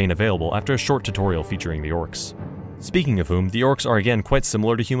first campaign available after a short tutorial featuring the Orcs. Speaking of whom, the Orcs are again quite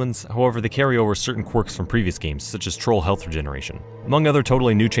similar to humans, however they carry over certain quirks from previous games, such as troll health regeneration. Among other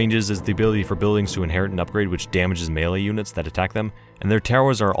totally new changes is the ability for buildings to inherit an upgrade which damages melee units that attack them, and their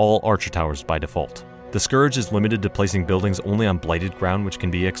towers are all archer towers by default. The Scourge is limited to placing buildings only on blighted ground, which can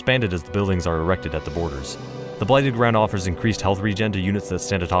be expanded as the buildings are erected at the borders. The blighted ground offers increased health regen to units that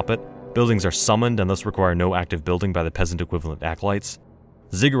stand atop it, Buildings are summoned and thus require no active building by the peasant equivalent acolytes.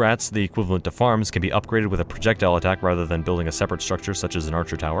 Ziggurats, the equivalent to farms, can be upgraded with a projectile attack rather than building a separate structure such as an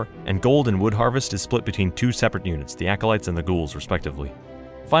archer tower, and gold and wood harvest is split between two separate units, the acolytes and the ghouls respectively.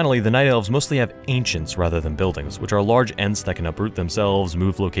 Finally, the Night Elves mostly have ancients rather than buildings, which are large ents that can uproot themselves,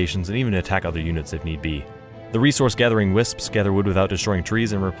 move locations, and even attack other units if need be. The resource-gathering wisps gather wood without destroying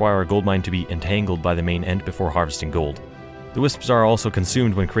trees and require a gold mine to be entangled by the main ent before harvesting gold. The wisps are also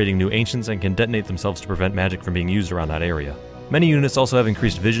consumed when creating new ancients and can detonate themselves to prevent magic from being used around that area. Many units also have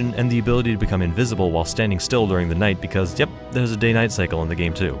increased vision and the ability to become invisible while standing still during the night because, yep, there's a day-night cycle in the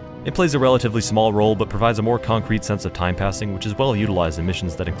game too. It plays a relatively small role but provides a more concrete sense of time passing, which is well utilized in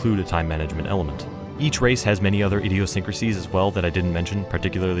missions that include a time management element. Each race has many other idiosyncrasies as well that I didn't mention,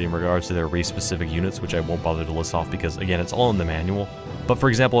 particularly in regards to their race-specific units, which I won't bother to list off because, again, it's all in the manual. But for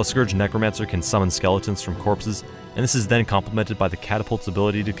example, a Scourge Necromancer can summon skeletons from corpses, and this is then complemented by the Catapult's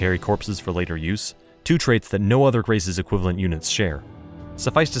ability to carry corpses for later use, two traits that no other race's equivalent units share.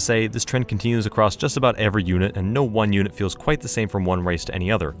 Suffice to say, this trend continues across just about every unit, and no one unit feels quite the same from one race to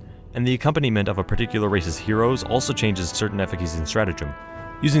any other, and the accompaniment of a particular race's heroes also changes certain efficacy and stratagem.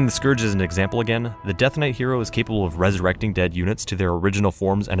 Using the Scourge as an example again, the Death Knight hero is capable of resurrecting dead units to their original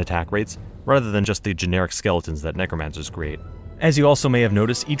forms and attack rates, rather than just the generic skeletons that Necromancers create. As you also may have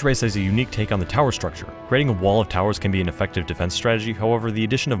noticed, each race has a unique take on the tower structure. Creating a wall of towers can be an effective defense strategy, however the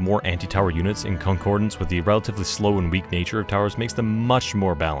addition of more anti-tower units in concordance with the relatively slow and weak nature of towers makes them much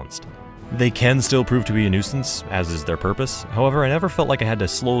more balanced. They can still prove to be a nuisance, as is their purpose, however I never felt like I had to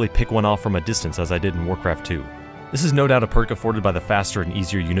slowly pick one off from a distance as I did in Warcraft II. This is no doubt a perk afforded by the faster and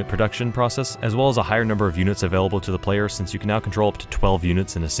easier unit production process, as well as a higher number of units available to the player since you can now control up to 12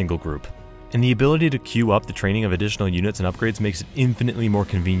 units in a single group. And the ability to queue up the training of additional units and upgrades makes it infinitely more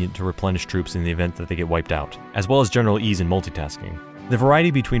convenient to replenish troops in the event that they get wiped out, as well as general ease in multitasking. The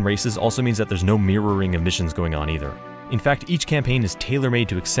variety between races also means that there's no mirroring of missions going on either. In fact, each campaign is tailor-made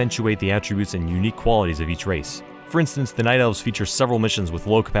to accentuate the attributes and unique qualities of each race. For instance, the Night Elves feature several missions with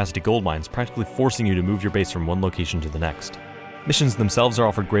low-capacity gold mines, practically forcing you to move your base from one location to the next. Missions themselves are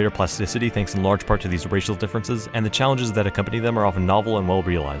offered greater plasticity thanks in large part to these racial differences, and the challenges that accompany them are often novel and well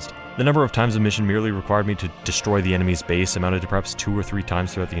realized. The number of times a mission merely required me to destroy the enemy's base amounted to perhaps 2 or 3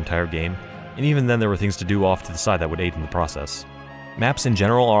 times throughout the entire game, and even then there were things to do off to the side that would aid in the process. Maps in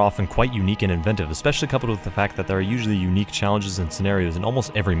general are often quite unique and inventive, especially coupled with the fact that there are usually unique challenges and scenarios in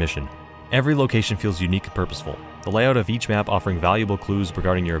almost every mission. Every location feels unique and purposeful, the layout of each map offering valuable clues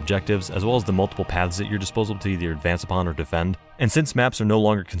regarding your objectives, as well as the multiple paths at your disposal to either advance upon or defend. And since maps are no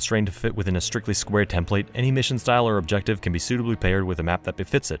longer constrained to fit within a strictly square template, any mission style or objective can be suitably paired with a map that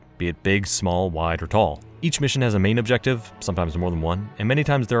befits it, be it big, small, wide, or tall. Each mission has a main objective, sometimes more than one, and many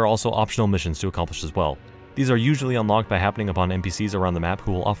times there are also optional missions to accomplish as well. These are usually unlocked by happening upon NPCs around the map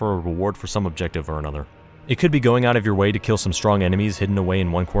who will offer a reward for some objective or another. It could be going out of your way to kill some strong enemies hidden away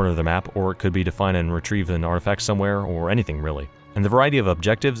in one corner of the map, or it could be to find and retrieve an artifact somewhere, or anything really. And the variety of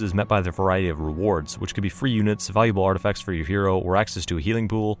objectives is met by the variety of rewards, which could be free units, valuable artifacts for your hero, or access to a healing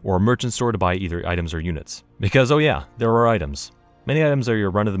pool, or a merchant store to buy either items or units. Because, oh yeah, there are items. Many items are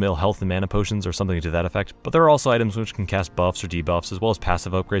your run-of-the-mill health and mana potions or something to that effect, but there are also items which can cast buffs or debuffs, as well as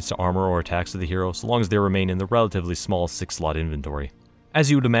passive upgrades to armor or attacks of the hero, so long as they remain in the relatively small 6-slot inventory. As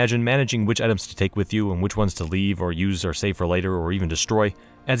you would imagine, managing which items to take with you and which ones to leave or use or save for later or even destroy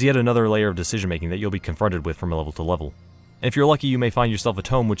adds yet another layer of decision making that you'll be confronted with from level to level. And if you're lucky, you may find yourself a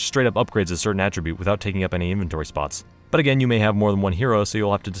tome which straight up upgrades a certain attribute without taking up any inventory spots. But again, you may have more than one hero, so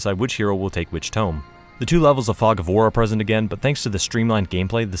you'll have to decide which hero will take which tome. The 2 levels of Fog of War are present again, but thanks to the streamlined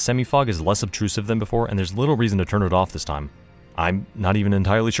gameplay, the semi-fog is less obtrusive than before and there's little reason to turn it off this time. I'm not even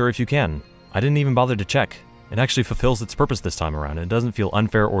entirely sure if you can. I didn't even bother to check. It actually fulfills its purpose this time around, and it doesn't feel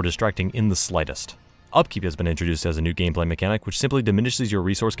unfair or distracting in the slightest. Upkeep has been introduced as a new gameplay mechanic, which simply diminishes your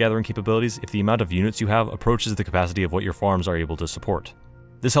resource gathering capabilities if the amount of units you have approaches the capacity of what your farms are able to support.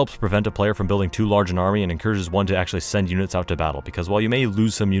 This helps prevent a player from building too large an army and encourages one to actually send units out to battle, because while you may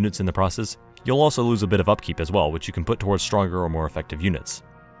lose some units in the process, you'll also lose a bit of upkeep as well, which you can put towards stronger or more effective units.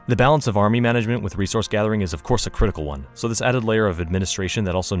 The balance of army management with resource gathering is of course a critical one, so this added layer of administration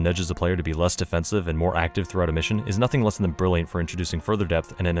that also nudges the player to be less defensive and more active throughout a mission is nothing less than brilliant for introducing further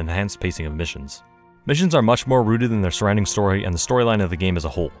depth and an enhanced pacing of missions. Missions are much more rooted in their surrounding story and the storyline of the game as a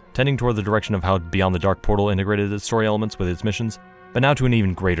whole, tending toward the direction of how Beyond the Dark Portal integrated its story elements with its missions, but now to an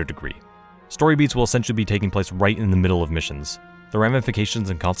even greater degree. Story beats will essentially be taking place right in the middle of missions, the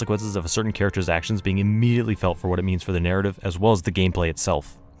ramifications and consequences of a certain character's actions being immediately felt for what it means for the narrative as well as the gameplay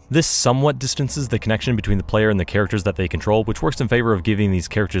itself. This somewhat distances the connection between the player and the characters that they control, which works in favor of giving these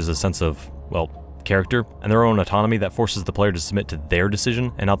characters a sense of, well, character, and their own autonomy that forces the player to submit to their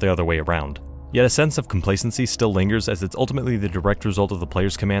decision and not the other way around. Yet a sense of complacency still lingers, as it's ultimately the direct result of the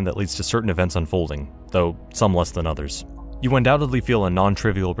player's command that leads to certain events unfolding, though some less than others. You undoubtedly feel a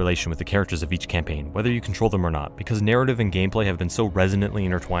non-trivial relation with the characters of each campaign, whether you control them or not, because narrative and gameplay have been so resonantly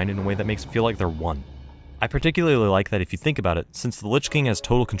intertwined in a way that makes it feel like they're one. I particularly like that if you think about it, since the Lich King has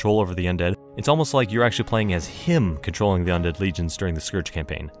total control over the Undead, it's almost like you're actually playing as him controlling the Undead legions during the Scourge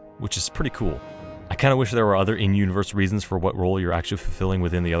Campaign, which is pretty cool. I kinda wish there were other in-universe reasons for what role you're actually fulfilling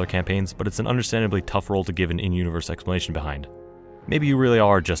within the other campaigns, but it's an understandably tough role to give an in-universe explanation behind. Maybe you really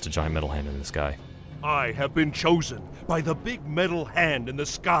are just a giant metal hand in the sky. I have been chosen by the big metal hand in the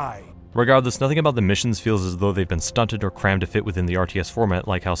sky. Regardless, nothing about the missions feels as though they've been stunted or crammed to fit within the RTS format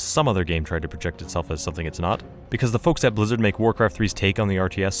like how some other game tried to project itself as something it's not, because the folks at Blizzard make Warcraft 3's take on the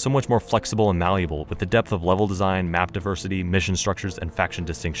RTS so much more flexible and malleable with the depth of level design, map diversity, mission structures, and faction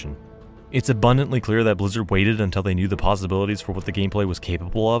distinction. It's abundantly clear that Blizzard waited until they knew the possibilities for what the gameplay was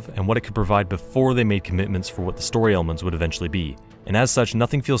capable of and what it could provide before they made commitments for what the story elements would eventually be, and as such,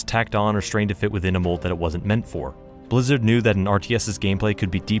 nothing feels tacked on or strained to fit within a mold that it wasn't meant for. Blizzard knew that an RTS's gameplay could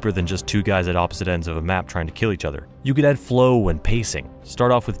be deeper than just two guys at opposite ends of a map trying to kill each other. You could add flow and pacing,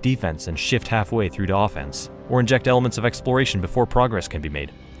 start off with defense and shift halfway through to offense, or inject elements of exploration before progress can be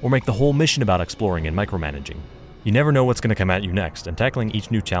made, or make the whole mission about exploring and micromanaging. You never know what's going to come at you next, and tackling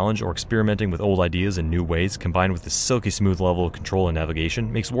each new challenge or experimenting with old ideas in new ways combined with the silky smooth level of control and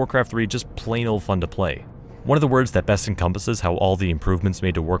navigation makes Warcraft 3 just plain old fun to play. One of the words that best encompasses how all the improvements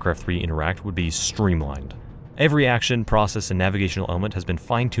made to Warcraft 3 interact would be streamlined. Every action, process, and navigational element has been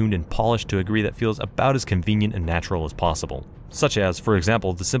fine-tuned and polished to a degree that feels about as convenient and natural as possible. Such as, for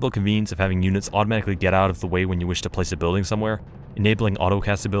example, the simple convenience of having units automatically get out of the way when you wish to place a building somewhere, enabling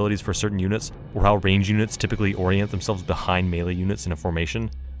auto-cast abilities for certain units, or how range units typically orient themselves behind melee units in a formation,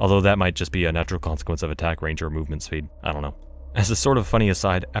 although that might just be a natural consequence of attack range or movement speed, I don't know. As a sort of funny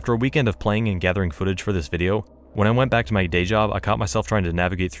aside, after a weekend of playing and gathering footage for this video, when I went back to my day job, I caught myself trying to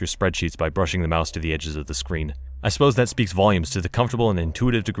navigate through spreadsheets by brushing the mouse to the edges of the screen. I suppose that speaks volumes to the comfortable and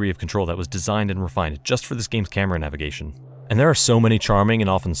intuitive degree of control that was designed and refined just for this game's camera navigation. And there are so many charming and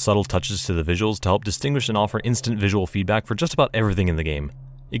often subtle touches to the visuals to help distinguish and offer instant visual feedback for just about everything in the game.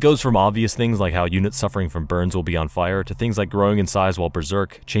 It goes from obvious things like how units suffering from burns will be on fire, to things like growing in size while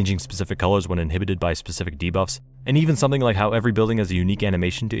berserk, changing specific colors when inhibited by specific debuffs, and even something like how every building has a unique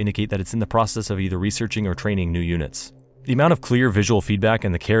animation to indicate that it's in the process of either researching or training new units. The amount of clear visual feedback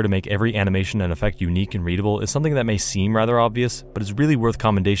and the care to make every animation and effect unique and readable is something that may seem rather obvious, but is really worth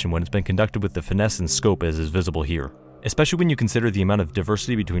commendation when it's been conducted with the finesse and scope as is visible here. Especially when you consider the amount of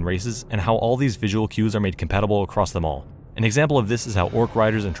diversity between races and how all these visual cues are made compatible across them all. An example of this is how Orc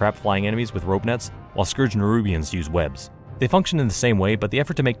riders entrap flying enemies with rope nets, while Scourge Nerubians use webs. They function in the same way, but the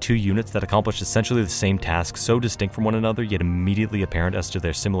effort to make two units that accomplish essentially the same task so distinct from one another yet immediately apparent as to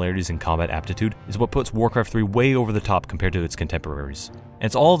their similarities in combat aptitude is what puts Warcraft 3 way over the top compared to its contemporaries. And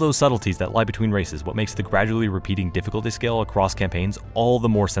it's all those subtleties that lie between races what makes the gradually repeating difficulty scale across campaigns all the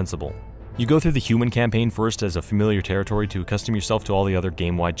more sensible. You go through the human campaign first as a familiar territory to accustom yourself to all the other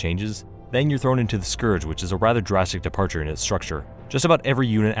game-wide changes, then you're thrown into the Scourge, which is a rather drastic departure in its structure. Just about every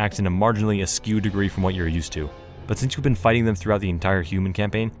unit acts in a marginally askew degree from what you're used to. But since you've been fighting them throughout the entire human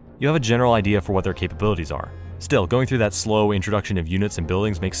campaign, you have a general idea for what their capabilities are. Still, going through that slow introduction of units and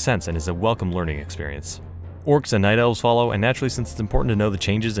buildings makes sense and is a welcome learning experience. Orcs and Night Elves follow, and naturally, since it's important to know the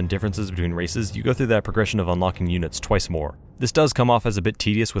changes and differences between races, you go through that progression of unlocking units twice more. This does come off as a bit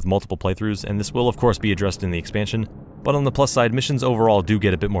tedious with multiple playthroughs, and this will of course be addressed in the expansion, but on the plus side, missions overall do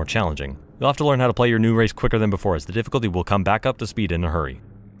get a bit more challenging. You'll have to learn how to play your new race quicker than before, as the difficulty will come back up to speed in a hurry.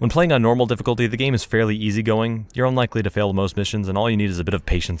 When playing on normal difficulty, the game is fairly easygoing, you're unlikely to fail most missions, and all you need is a bit of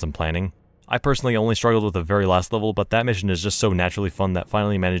patience and planning. I personally only struggled with the very last level, but that mission is just so naturally fun that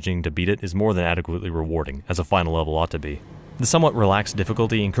finally managing to beat it is more than adequately rewarding, as a final level ought to be. The somewhat relaxed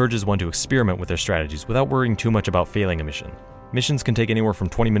difficulty encourages one to experiment with their strategies without worrying too much about failing a mission. Missions can take anywhere from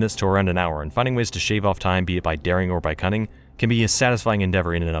 20 minutes to around an hour, and finding ways to shave off time, be it by daring or by cunning, can be a satisfying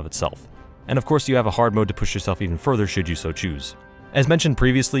endeavor in and of itself. And of course you have a hard mode to push yourself even further should you so choose. As mentioned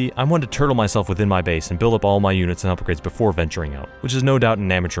previously, I'm one to turtle myself within my base and build up all my units and upgrades before venturing out, which is no doubt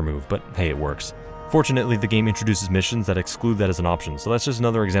an amateur move, but hey, it works. Fortunately, the game introduces missions that exclude that as an option, so that's just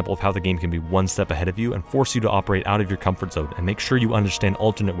another example of how the game can be one step ahead of you and force you to operate out of your comfort zone and make sure you understand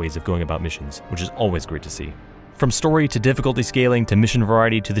alternate ways of going about missions, which is always great to see. From story to difficulty scaling to mission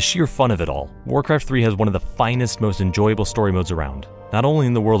variety to the sheer fun of it all, Warcraft 3 has one of the finest, most enjoyable story modes around, not only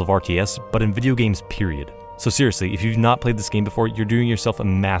in the world of RTS, but in video games period. So seriously, if you've not played this game before, you're doing yourself a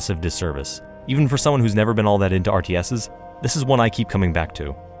massive disservice. Even for someone who's never been all that into RTSs, this is one I keep coming back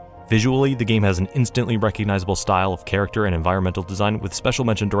to. Visually, the game has an instantly recognizable style of character and environmental design with special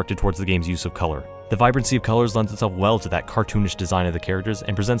mention directed towards the game's use of color. The vibrancy of colors lends itself well to that cartoonish design of the characters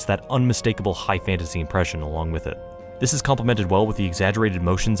and presents that unmistakable high fantasy impression along with it. This is complemented well with the exaggerated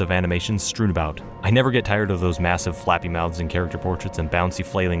motions of animations strewn about. I never get tired of those massive flappy mouths in character portraits and bouncy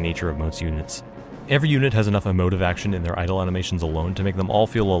flailing nature of most units. Every unit has enough emotive action in their idle animations alone to make them all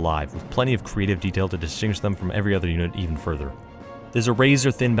feel alive, with plenty of creative detail to distinguish them from every other unit even further. There's a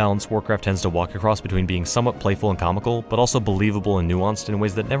razor-thin balance Warcraft tends to walk across between being somewhat playful and comical, but also believable and nuanced in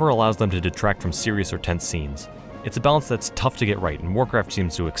ways that never allows them to detract from serious or tense scenes. It's a balance that's tough to get right, and Warcraft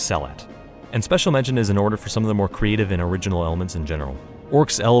seems to excel at. And special mention is in order for some of the more creative and original elements in general.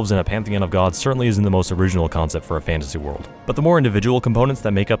 Orcs, Elves, and a pantheon of gods certainly isn't the most original concept for a fantasy world, but the more individual components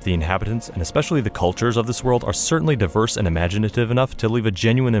that make up the inhabitants, and especially the cultures of this world, are certainly diverse and imaginative enough to leave a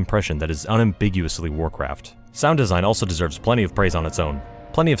genuine impression that is unambiguously Warcraft. Sound design also deserves plenty of praise on its own.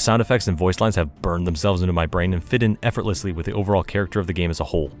 Plenty of sound effects and voice lines have burned themselves into my brain and fit in effortlessly with the overall character of the game as a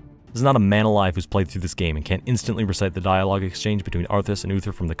whole. There's not a man alive who's played through this game and can't instantly recite the dialogue exchange between Arthas and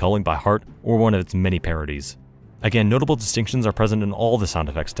Uther from The Culling by heart, or one of its many parodies. Again, notable distinctions are present in all the sound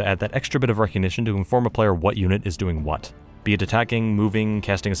effects to add that extra bit of recognition to inform a player what unit is doing what, be it attacking, moving,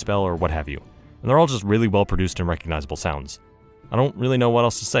 casting a spell, or what have you. And they're all just really well produced and recognizable sounds. I don't really know what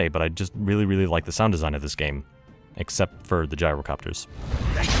else to say, but I just really like the sound design of this game. Except for the gyrocopters.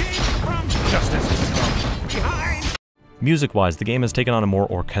 Music-wise, the game has taken on a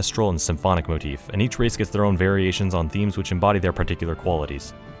more orchestral and symphonic motif, and each race gets their own variations on themes which embody their particular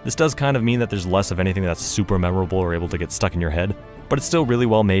qualities. This does kind of mean that there's less of anything that's super memorable or able to get stuck in your head, but it's still really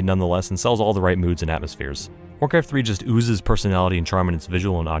well made nonetheless and sells all the right moods and atmospheres. Warcraft 3 just oozes personality and charm in its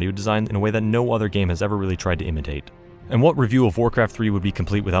visual and audio design in a way that no other game has ever really tried to imitate. And what review of Warcraft 3 would be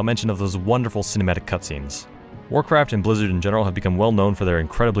complete without mention of those wonderful cinematic cutscenes? Warcraft and Blizzard in general have become well known for their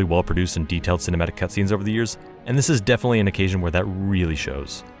incredibly well produced and detailed cinematic cutscenes over the years, and this is definitely an occasion where that really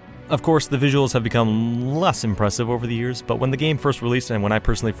shows. Of course, the visuals have become less impressive over the years, but when the game first released and when I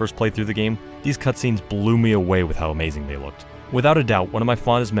personally first played through the game, these cutscenes blew me away with how amazing they looked. Without a doubt, one of my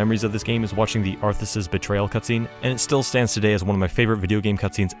fondest memories of this game is watching the Arthas' betrayal cutscene, and it still stands today as one of my favorite video game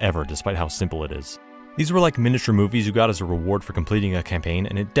cutscenes ever, despite how simple it is. These were like miniature movies you got as a reward for completing a campaign,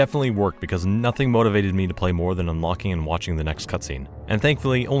 and it definitely worked because nothing motivated me to play more than unlocking and watching the next cutscene. And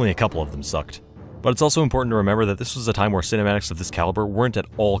thankfully, only a couple of them sucked. But it's also important to remember that this was a time where cinematics of this caliber weren't at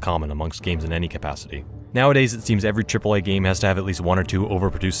all common amongst games in any capacity. Nowadays, it seems every AAA game has to have at least one or two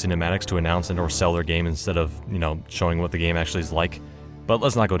overproduced cinematics to announce and or sell their game instead of, showing what the game actually is like. But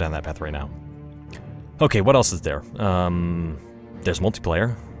let's not go down that path right now. Okay, what else is there? There's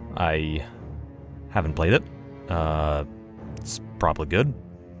multiplayer. I haven't played it. It's probably good.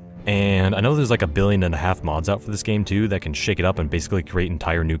 And I know there's like 1.5 billion mods out for this game too that can shake it up and basically create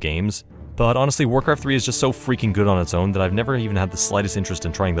entire new games. But honestly, Warcraft 3 is just so freaking good on its own that I've never even had the slightest interest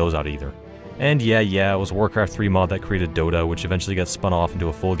in trying those out either. And yeah, it was Warcraft 3 mod that created Dota, which eventually got spun off into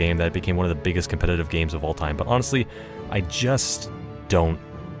a full game that became one of the biggest competitive games of all time. But honestly, I just don't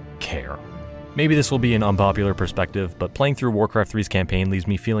care. Maybe this will be an unpopular perspective, but playing through Warcraft 3's campaign leaves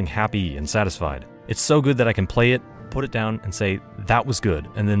me feeling happy and satisfied. It's so good that I can play it, put it down, and say, that was good,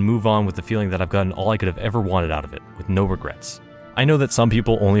 and then move on with the feeling that I've gotten all I could have ever wanted out of it, with no regrets. I know that some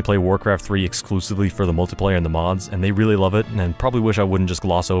people only play Warcraft 3 exclusively for the multiplayer and the mods, and they really love it, and probably wish I wouldn't just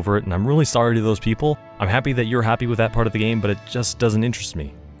gloss over it, and I'm really sorry to those people. I'm happy that you're happy with that part of the game, but it just doesn't interest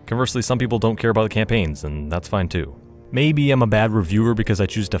me. Conversely, some people don't care about the campaigns, and that's fine too. Maybe I'm a bad reviewer because I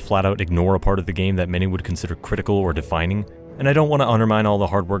choose to flat out ignore a part of the game that many would consider critical or defining, and I don't want to undermine all the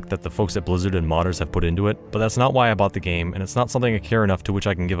hard work that the folks at Blizzard and modders have put into it, but that's not why I bought the game, and it's not something I care enough to which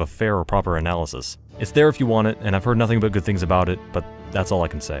I can give a fair or proper analysis. It's there if you want it, and I've heard nothing but good things about it, but that's all I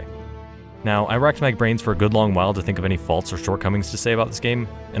can say. Now, I racked my brains for a good long while to think of any faults or shortcomings to say about this game,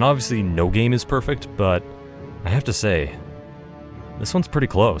 and obviously no game is perfect, but I have to say, this one's pretty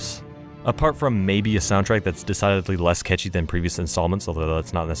close. Apart from maybe a soundtrack that's decidedly less catchy than previous installments, although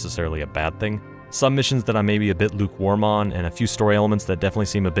that's not necessarily a bad thing, some missions that I'm maybe a bit lukewarm on, and a few story elements that definitely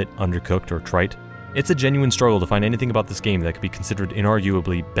seem a bit undercooked or trite, it's a genuine struggle to find anything about this game that could be considered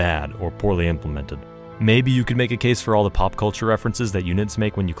inarguably bad or poorly implemented. Maybe you could make a case for all the pop culture references that units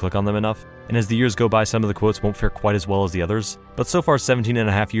make when you click on them enough, and as the years go by some of the quotes won't fare quite as well as the others, but so far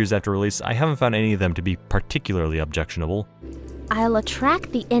 17.5 years after release, I haven't found any of them to be particularly objectionable. I'll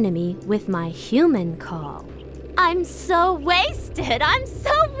attract the enemy with my human call. I'm so wasted! I'm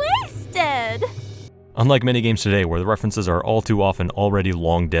so wasted! Unlike many games today where the references are all too often already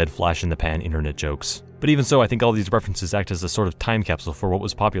long dead flash-in-the-pan internet jokes. But even so, I think all these references act as a sort of time capsule for what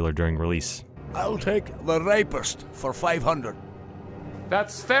was popular during release. I'll take the rapist for 500.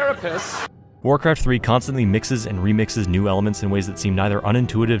 That's therapists. Warcraft 3 constantly mixes and remixes new elements in ways that seem neither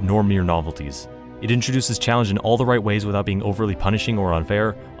unintuitive nor mere novelties. It introduces challenge in all the right ways without being overly punishing or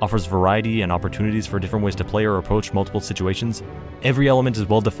unfair, offers variety and opportunities for different ways to play or approach multiple situations. Every element is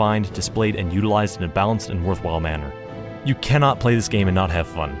well defined, displayed, and utilized in a balanced and worthwhile manner. You cannot play this game and not have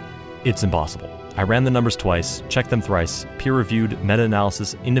fun. It's impossible. I ran the numbers twice, checked them thrice, peer-reviewed,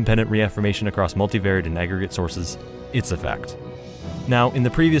 meta-analysis, independent reaffirmation across multivariate and aggregate sources. It's a fact. Now, in the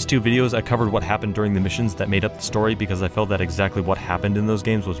previous 2 videos, I covered what happened during the missions that made up the story because I felt that exactly what happened in those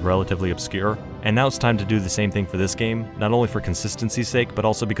games was relatively obscure, and now it's time to do the same thing for this game, not only for consistency's sake, but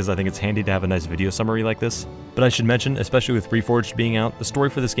also because I think it's handy to have a nice video summary like this. But I should mention, especially with Reforged being out, the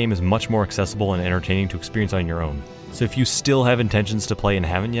story for this game is much more accessible and entertaining to experience on your own. So if you still have intentions to play and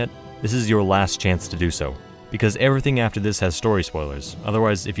haven't yet, this is your last chance to do so, because everything after this has story spoilers.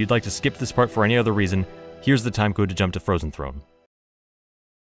 Otherwise, if you'd like to skip this part for any other reason, here's the timecode to jump to Frozen Throne.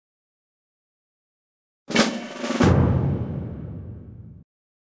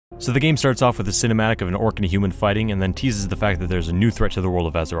 So the game starts off with a cinematic of an orc and a human fighting, and then teases the fact that there's a new threat to the world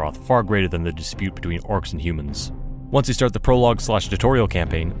of Azeroth, far greater than the dispute between orcs and humans. Once you start the prologue/tutorial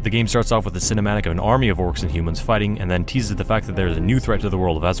campaign, the game starts off with a cinematic of an army of orcs and humans fighting, and then teases the fact that there's a new threat to the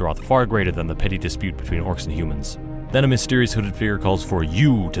world of Azeroth, far greater than the petty dispute between orcs and humans. Then a mysterious hooded figure calls for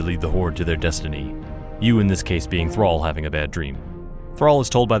you to lead the horde to their destiny. You in this case being Thrall having a bad dream. Thrall is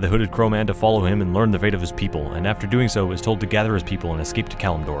told by the hooded crowman to follow him and learn the fate of his people, and after doing so is told to gather his people and escape to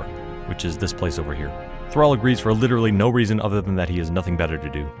Kalimdor, which is this place over here. Thrall agrees for literally no reason other than that he has nothing better to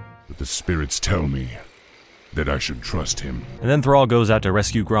do. But the spirits tell me that I should trust him. And then Thrall goes out to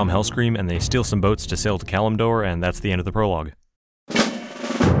rescue Grom Hellscream, and they steal some boats to sail to Kalimdor, and that's the end of the prologue.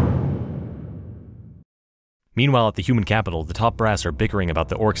 Meanwhile, at the human capital, the top brass are bickering about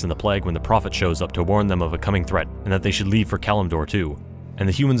the orcs and the plague when the prophet shows up to warn them of a coming threat, and that they should leave for Kalimdor too. And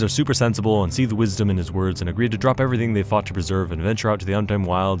the humans are super sensible and see the wisdom in his words and agree to drop everything they fought to preserve and venture out to the untamed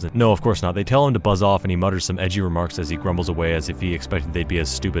wilds. And no, of course not. They tell him to buzz off, and he mutters some edgy remarks as he grumbles away as if he expected they'd be as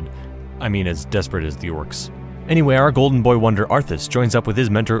stupid, as desperate as the orcs. Anyway, our golden boy wonder Arthas joins up with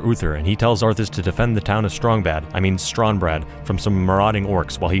his mentor Uther, and he tells Arthas to defend the town of Strombrad from some marauding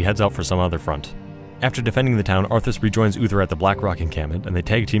orcs while he heads out for some other front. After defending the town, Arthas rejoins Uther at the Blackrock encampment, and they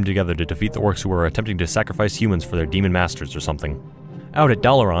tag team together to defeat the orcs who are attempting to sacrifice humans for their demon masters or something. Out at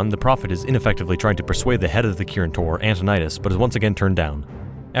Dalaran, the prophet is ineffectively trying to persuade the head of the Kirin Tor, Antonidas, but is once again turned down.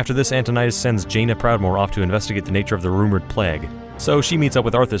 After this, Antonidas sends Jaina Proudmoore off to investigate the nature of the rumored plague, so she meets up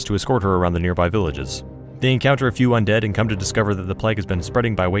with Arthas to escort her around the nearby villages. They encounter a few undead and come to discover that the plague has been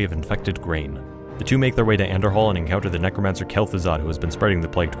spreading by way of infected grain. The two make their way to Anderhall and encounter the necromancer Kel'Thuzad, who has been spreading the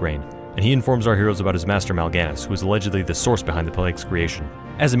plagued grain, and he informs our heroes about his master Mal'Ganis, who is allegedly the source behind the plague's creation.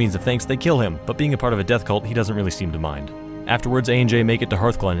 As a means of thanks, they kill him, but being a part of a death cult, he doesn't really seem to mind. Afterwards, A and J make it to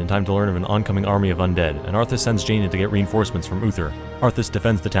Hearthglen in time to learn of an oncoming army of undead, and Arthas sends Jaina to get reinforcements from Uther. Arthas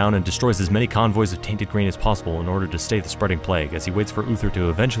defends the town and destroys as many convoys of tainted grain as possible in order to stay the spreading plague, as he waits for Uther to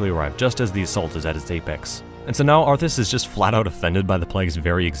eventually arrive just as the assault is at its apex. And so now Arthas is just flat out offended by the plague's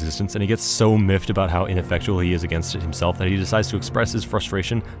very existence, and he gets so miffed about how ineffectual he is against it himself that he decides to express his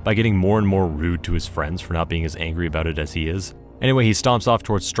frustration by getting more and more rude to his friends for not being as angry about it as he is. Anyway, he stomps off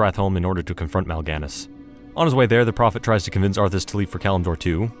towards Stratholme in order to confront Mal'Ganis. On his way there, the prophet tries to convince Arthas to leave for Kalimdor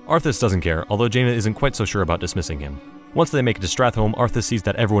too. Arthas doesn't care, although Jaina isn't quite so sure about dismissing him. Once they make it to Stratholme, Arthas sees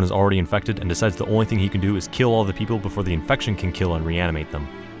that everyone is already infected and decides the only thing he can do is kill all the people before the infection can kill and reanimate them.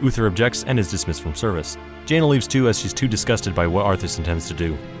 Uther objects and is dismissed from service. Jaina leaves too, as she's too disgusted by what Arthas intends to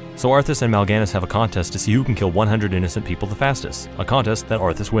do. So Arthas and Mal'Ganis have a contest to see who can kill 100 innocent people the fastest, a contest that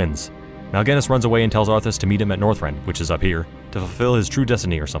Arthas wins. Mal'Ganis runs away and tells Arthas to meet him at Northrend, which is up here, to fulfill his true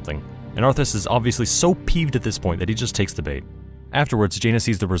destiny or something. And Arthas is obviously so peeved at this point that he just takes the bait. Afterwards, Jaina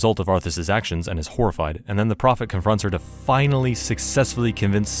sees the result of Arthas' actions and is horrified, and then the prophet confronts her to finally successfully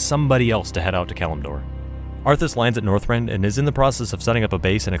convince somebody else to head out to Kalimdor. Arthas lands at Northrend and is in the process of setting up a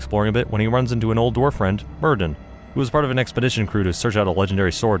base and exploring a bit when he runs into an old dwarf friend, Muradin, who was part of an expedition crew to search out a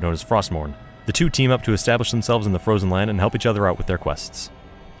legendary sword known as Frostmourne. The two team up to establish themselves in the frozen land and help each other out with their quests.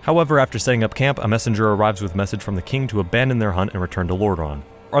 However, after setting up camp, a messenger arrives with a message from the king to abandon their hunt and return to Lordran.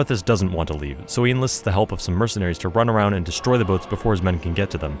 Arthas doesn't want to leave, so he enlists the help of some mercenaries to run around and destroy the boats before his men can get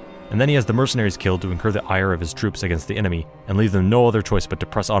to them. And then he has the mercenaries killed to incur the ire of his troops against the enemy, and leave them no other choice but to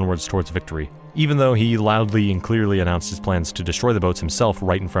press onwards towards victory, even though he loudly and clearly announced his plans to destroy the boats himself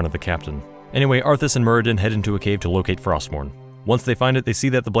right in front of the captain. Anyway, Arthas and Muradin head into a cave to locate Frostmourne. Once they find it, they see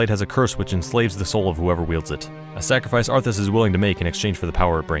that the blade has a curse which enslaves the soul of whoever wields it, a sacrifice Arthas is willing to make in exchange for the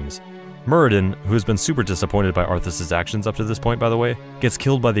power it brings. Muradin, who has been super disappointed by Arthas' actions up to this point by the way, gets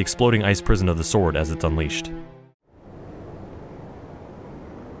killed by the exploding ice prison of the sword as it's unleashed.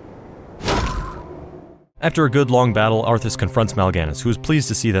 After a good long battle, Arthas confronts Mal'Ganis, who is pleased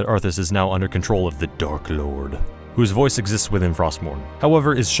to see that Arthas is now under control of the Dark Lord, whose voice exists within Frostmourne.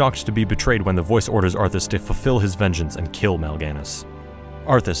 However, is shocked to be betrayed when the voice orders Arthas to fulfill his vengeance and kill Mal'Ganis.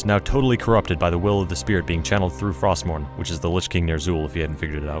 Arthas, now totally corrupted by the will of the spirit being channeled through Frostmourne, which is the Lich King Ner'zhul if you hadn't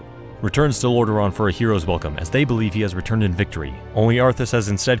figured it out, returns to Lordaeron for a hero's welcome, as they believe he has returned in victory. Only Arthas has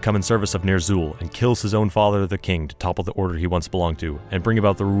instead come in service of Ner'zhul and kills his own father, the king, to topple the order he once belonged to, and bring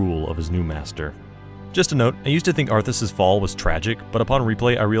about the rule of his new master. Just a note, I used to think Arthas' fall was tragic, but upon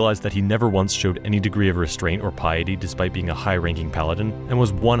replay I realized that he never once showed any degree of restraint or piety despite being a high-ranking paladin, and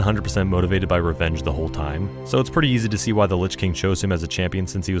was 100% motivated by revenge the whole time, so it's pretty easy to see why the Lich King chose him as a champion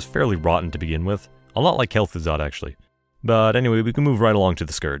since he was fairly rotten to begin with. A lot like Kel'Thuzad actually. But anyway, we can move right along to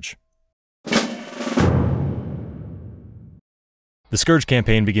the Scourge. The Scourge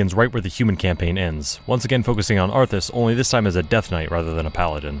campaign begins right where the human campaign ends, once again focusing on Arthas, only this time as a Death Knight rather than a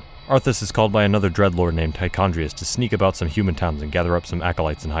paladin. Arthas is called by another dreadlord named Tychondrius to sneak about some human towns and gather up some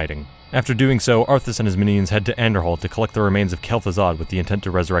acolytes in hiding. After doing so, Arthas and his minions head to Anderhall to collect the remains of Kel'Thuzad with the intent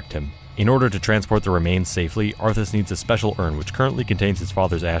to resurrect him. In order to transport the remains safely, Arthas needs a special urn which currently contains his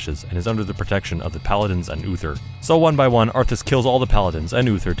father's ashes and is under the protection of the Paladins and Uther. So one by one, Arthas kills all the Paladins and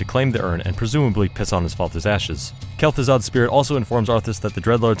Uther to claim the urn and presumably piss on his father's ashes. Kel'Thuzad's spirit also informs Arthas that the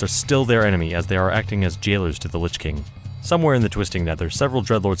Dreadlords are still their enemy as they are acting as jailers to the Lich King. Somewhere in the Twisting Nether, several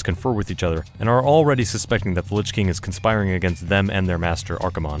Dreadlords confer with each other and are already suspecting that the Lich King is conspiring against them and their master,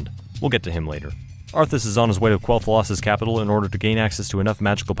 Archimonde. We'll get to him later. Arthas is on his way to Quel'Thalas' capital in order to gain access to enough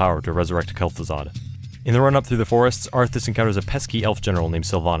magical power to resurrect Kel'Thuzad. In the run-up through the forests, Arthas encounters a pesky elf general named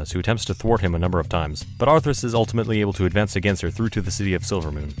Sylvanas who attempts to thwart him a number of times, but Arthas is ultimately able to advance against her through to the city of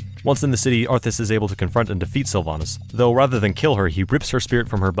Silvermoon. Once in the city, Arthas is able to confront and defeat Sylvanas, though rather than kill her, he rips her spirit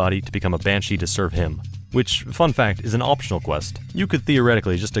from her body to become a banshee to serve him. Which, fun fact, is an optional quest. You could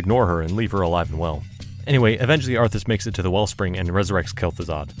theoretically just ignore her and leave her alive and well. Anyway, eventually Arthas makes it to the Wellspring and resurrects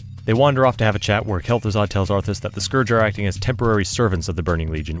Kel'Thuzad. They wander off to have a chat where Kel'Thuzad tells Arthas that the Scourge are acting as temporary servants of the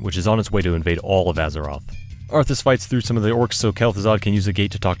Burning Legion, which is on its way to invade all of Azeroth. Arthas fights through some of the Orcs so Kel'Thuzad can use a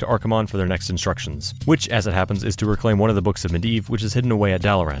gate to talk to Archimonde for their next instructions, which, as it happens, is to reclaim one of the books of Medivh, which is hidden away at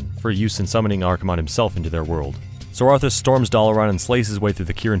Dalaran, for use in summoning Archimonde himself into their world. So Arthas storms Dalaran and slays his way through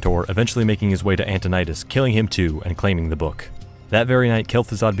the Kirin Tor, eventually making his way to Antonidas, killing him too, and claiming the book. That very night,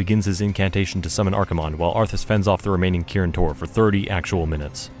 Kel'Thuzad begins his incantation to summon Archimonde, while Arthas fends off the remaining Kirin Tor for 30 actual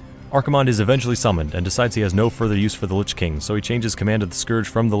minutes. Archimonde is eventually summoned, and decides he has no further use for the Lich King, so he changes command of the Scourge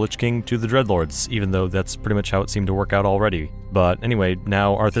from the Lich King to the Dreadlords, even though that's pretty much how it seemed to work out already. But anyway,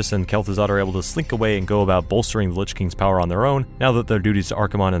 now Arthas and Kel'Thuzad are able to slink away and go about bolstering the Lich King's power on their own, now that their duties to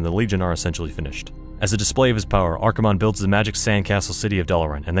Archimonde and the Legion are essentially finished. As a display of his power, Archimonde builds the magic sandcastle city of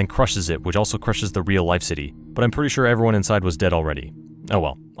Dalaran, and then crushes it, which also crushes the real-life city. But I'm pretty sure everyone inside was dead already. Oh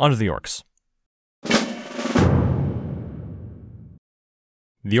well, on to the Orcs.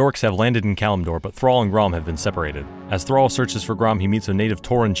 The Orcs have landed in Kalimdor, but Thrall and Grom have been separated. As Thrall searches for Grom, he meets a native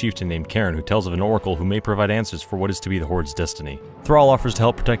Tauren chieftain named Cairn who tells of an oracle who may provide answers for what is to be the Horde's destiny. Thrall offers to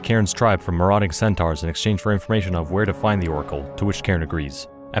help protect Cairn's tribe from marauding centaurs in exchange for information of where to find the oracle, to which Cairn agrees.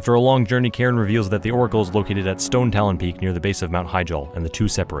 After a long journey, Cairn reveals that the oracle is located at Stone Talon Peak near the base of Mount Hyjal, and the two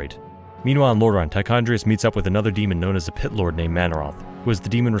separate. Meanwhile in Lordaeron, Tychondrius meets up with another demon known as the Pit Lord named Manaroth, who is the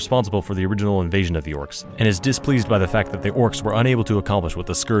demon responsible for the original invasion of the Orcs, and is displeased by the fact that the Orcs were unable to accomplish what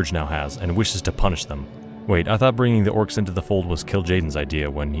the Scourge now has, and wishes to punish them. Wait, I thought bringing the Orcs into the fold was Kil'jaeden's idea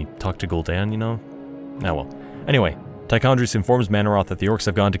when he talked to Gul'dan, you know? Ah well. Anyway, Tychondrius informs Manaroth that the Orcs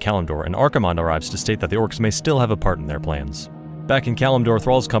have gone to Kalimdor, and Archimonde arrives to state that the Orcs may still have a part in their plans. Back in Kalimdor,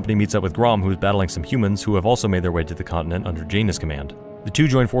 Thrall's company meets up with Grom, who is battling some humans who have also made their way to the continent under Jaina's command. The two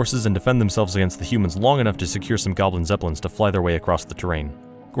join forces and defend themselves against the humans long enough to secure some goblin zeppelins to fly their way across the terrain.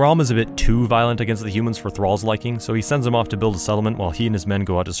 Grom is a bit too violent against the humans for Thrall's liking, so he sends them off to build a settlement while he and his men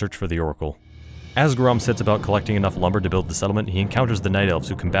go out to search for the oracle. As Grom sets about collecting enough lumber to build the settlement, he encounters the Night Elves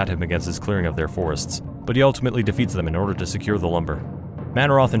who combat him against his clearing of their forests, but he ultimately defeats them in order to secure the lumber.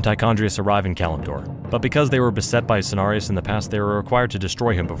 Manaroth and Tychondrius arrive in Kalimdor, but because they were beset by Cenarius in the past, they were required to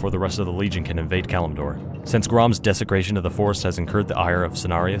destroy him before the rest of the Legion can invade Kalimdor. Since Grom's desecration of the forest has incurred the ire of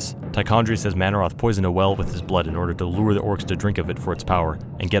Cenarius, Tychondrius has Manaroth poison a well with his blood in order to lure the Orcs to drink of it for its power,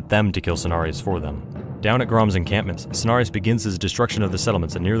 and get them to kill Cenarius for them. Down at Grom's encampments, Cenarius begins his destruction of the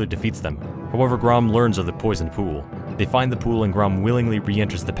settlements and nearly defeats them. However, Grom learns of the poisoned pool. They find the pool and Grom willingly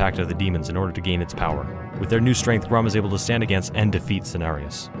re-enters the Pact of the Demons in order to gain its power. With their new strength, Grom is able to stand against and defeat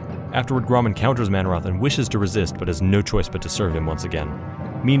Cenarius. Afterward, Grom encounters Manaroth and wishes to resist, but has no choice but to serve him once again.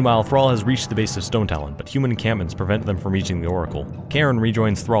 Meanwhile, Thrall has reached the base of Stone Talon, but human encampments prevent them from reaching the oracle. Cairn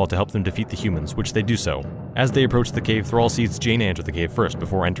rejoins Thrall to help them defeat the humans, which they do so. As they approach the cave, Thrall sees Jaina enter the cave first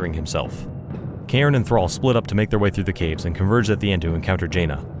before entering himself. Cairn and Thrall split up to make their way through the caves and converge at the end to encounter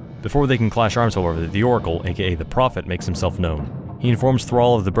Jaina. Before they can clash arms, however, the Oracle, aka the Prophet, makes himself known. He informs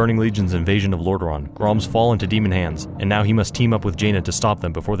Thrall of the Burning Legion's invasion of Lordaeron, Grom's fall into demon hands, and now he must team up with Jaina to stop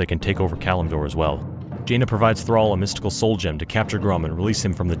them before they can take over Kalimdor as well. Jaina provides Thrall a mystical soul gem to capture Grom and release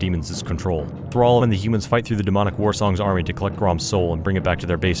him from the demons' control. Thrall and the humans fight through the demonic Warsong's army to collect Grom's soul and bring it back to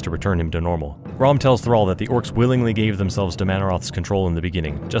their base to return him to normal. Grom tells Thrall that the Orcs willingly gave themselves to Manaroth's control in the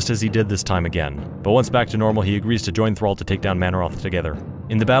beginning, just as he did this time again. But once back to normal, he agrees to join Thrall to take down Manaroth together.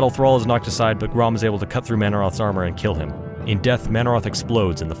 In the battle, Thrall is knocked aside, but Grom is able to cut through Manaroth's armor and kill him. In death, Manaroth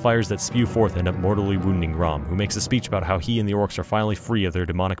explodes, and the fires that spew forth end up mortally wounding Grom, who makes a speech about how he and the Orcs are finally free of their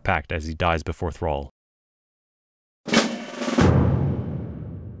demonic pact as he dies before Thrall.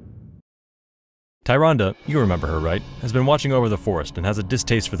 Tyrande, you remember her, right, has been watching over the forest and has a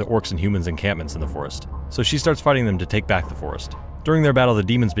distaste for the Orcs and humans' encampments in the forest, so she starts fighting them to take back the forest. During their battle, the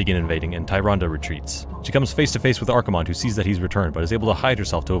demons begin invading, and Tyrande retreats. She comes face to face with Archimonde, who sees that he's returned, but is able to hide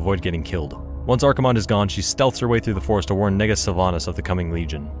herself to avoid getting killed. Once Archimonde is gone, she stealths her way through the forest to warn Negus Sylvanas of the coming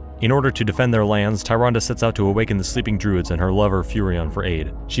legion. In order to defend their lands, Tyrande sets out to awaken the sleeping druids and her lover Furion for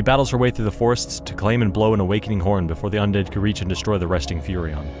aid. She battles her way through the forests to claim and blow an awakening horn before the undead can reach and destroy the resting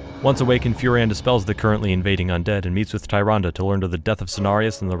Furion. Once awakened, Furion dispels the currently invading undead and meets with Tyrande to learn of the death of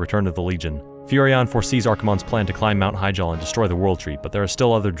Cenarius and the return of the legion. Furion foresees Archimonde's plan to climb Mount Hyjal and destroy the World Tree, but there are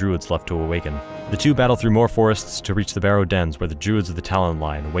still other druids left to awaken. The two battle through more forests to reach the Barrow Dens where the druids of the Talon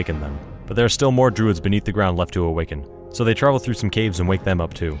lie and awaken them. But there are still more druids beneath the ground left to awaken, so they travel through some caves and wake them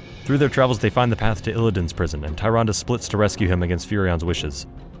up too. Through their travels they find the path to Illidan's prison, and Tyrande splits to rescue him against Furion's wishes.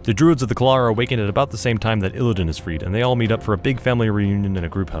 The druids of the Claw are awakened at about the same time that Illidan is freed, and they all meet up for a big family reunion and a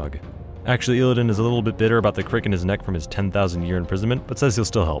group hug. Actually, Illidan is a little bit bitter about the crick in his neck from his 10,000-year imprisonment, but says he'll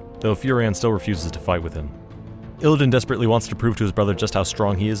still help, though Furion still refuses to fight with him. Illidan desperately wants to prove to his brother just how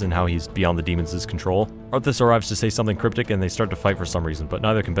strong he is and how he's beyond the demons' control. Arthas arrives to say something cryptic and they start to fight for some reason, but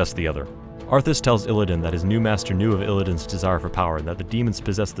neither can best the other. Arthas tells Illidan that his new master knew of Illidan's desire for power and that the demons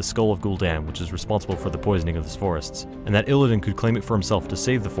possess the skull of Gul'dan, which is responsible for the poisoning of his forests, and that Illidan could claim it for himself to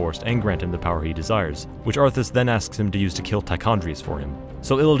save the forest and grant him the power he desires, which Arthas then asks him to use to kill Tychondrius for him.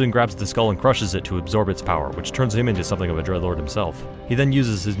 So Illidan grabs the skull and crushes it to absorb its power, which turns him into something of a Dreadlord himself. He then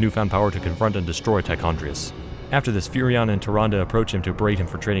uses his newfound power to confront and destroy Tychondrius. After this, Furion and Tyrande approach him to berate him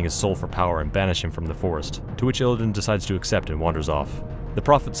for trading his soul for power and banish him from the forest, to which Illidan decides to accept and wanders off. The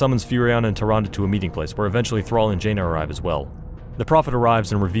Prophet summons Furion and Tyrande to a meeting place, where eventually Thrall and Jaina arrive as well. The Prophet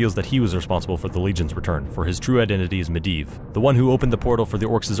arrives and reveals that he was responsible for the Legion's return, for his true identity is Medivh, the one who opened the portal for the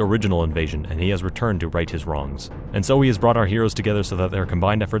Orcs' original invasion, and he has returned to right his wrongs. And so he has brought our heroes together so that their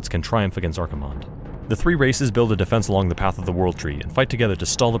combined efforts can triumph against Archimonde. The three races build a defense along the path of the World Tree and fight together to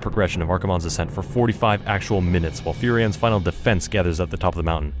stall the progression of Archimonde's ascent for 45 actual minutes while Furion's final defense gathers at the top of the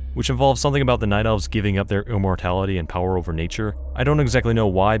mountain, which involves something about the Night Elves giving up their immortality and power over nature. I don't exactly know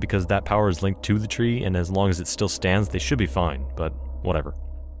why, because that power is linked to the tree, and as long as it still stands, they should be fine, but whatever.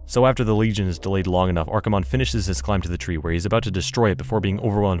 So after the Legion is delayed long enough, Archimonde finishes his climb to the tree where he's about to destroy it before being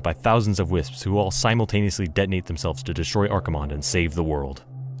overwhelmed by thousands of wisps who all simultaneously detonate themselves to destroy Archimonde and save the world.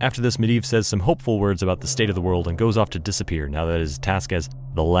 After this, Medivh says some hopeful words about the state of the world and goes off to disappear now that his task as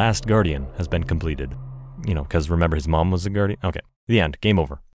the last Guardian has been completed. You know, because remember his mom was a Guardian? Okay, the end, game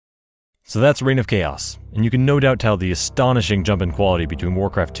over. So that's Reign of Chaos, and you can no doubt tell the astonishing jump in quality between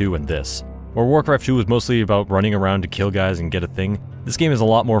Warcraft II and this. Where Warcraft II was mostly about running around to kill guys and get a thing, this game is a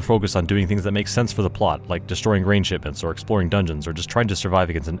lot more focused on doing things that make sense for the plot, like destroying grain shipments or exploring dungeons or just trying to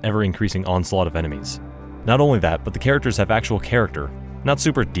survive against an ever-increasing onslaught of enemies. Not only that, but the characters have actual character. Not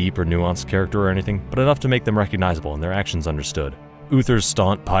super deep or nuanced character or anything, but enough to make them recognizable and their actions understood. Uther's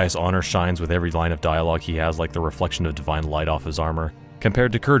staunch, pious honor shines with every line of dialogue he has like the reflection of divine light off his armor,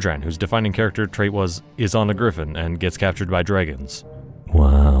 compared to Kurdran, whose defining character trait was, is on a griffin and gets captured by dragons.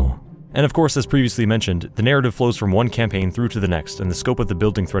 Wow. And of course, as previously mentioned, the narrative flows from one campaign through to the next, and the scope of the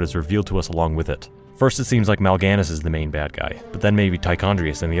building thread is revealed to us along with it. First it seems like Mal'Ganis is the main bad guy, but then maybe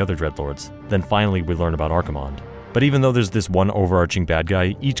Tychondrius and the other Dreadlords. Then finally we learn about Archimonde. But even though there's this one overarching bad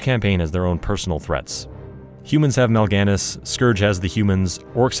guy, each campaign has their own personal threats. Humans have Mal'Ganis, Scourge has the humans,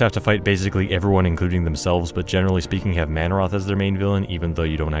 Orcs have to fight basically everyone including themselves, but generally speaking have Manaroth as their main villain, even though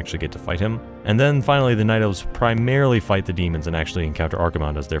you don't actually get to fight him. And then finally the Night Elves primarily fight the demons and actually encounter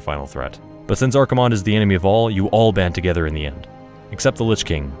Archimonde as their final threat. But since Archimonde is the enemy of all, you all band together in the end. Except the Lich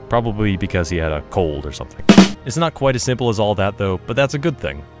King, probably because he had a cold or something. It's not quite as simple as all that though, but that's a good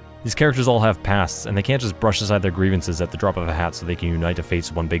thing. These characters all have pasts, and they can't just brush aside their grievances at the drop of a hat so they can unite to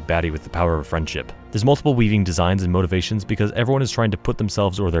face one big baddie with the power of friendship. There's multiple weaving designs and motivations because everyone is trying to put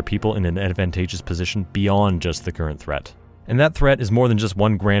themselves or their people in an advantageous position beyond just the current threat. And that threat is more than just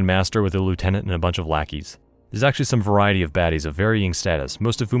one Grand Master with a lieutenant and a bunch of lackeys. There's actually some variety of baddies of varying status,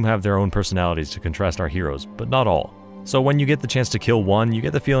 most of whom have their own personalities to contrast our heroes, but not all. So when you get the chance to kill one, you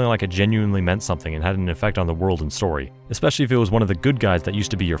get the feeling like it genuinely meant something and had an effect on the world and story, especially if it was one of the good guys that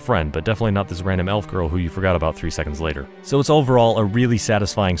used to be your friend, but definitely not this random elf girl who you forgot about 3 seconds later. So it's overall a really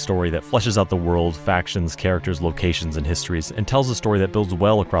satisfying story that fleshes out the world, factions, characters, locations, and histories, and tells a story that builds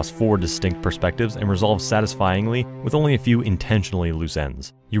well across 4 distinct perspectives and resolves satisfyingly with only a few intentionally loose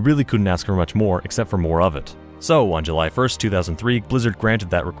ends. You really couldn't ask for much more except for more of it. So, on July 1st, 2003, Blizzard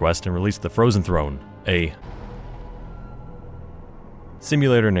granted that request and released the Frozen Throne, a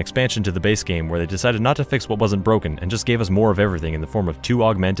simulator and expansion to the base game where they decided not to fix what wasn't broken and just gave us more of everything in the form of 2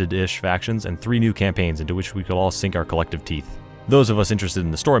 augmented-ish factions and 3 new campaigns into which we could all sink our collective teeth. Those of us interested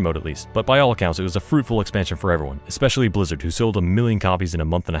in the story mode at least, but by all accounts it was a fruitful expansion for everyone, especially Blizzard, who sold 1 million copies in a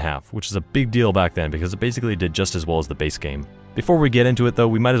month and a half, which is a big deal back then because it basically did just as well as the base game. Before we get into it though,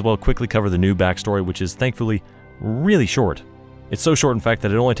 we might as well quickly cover the new backstory, which is thankfully really short. It's so short in fact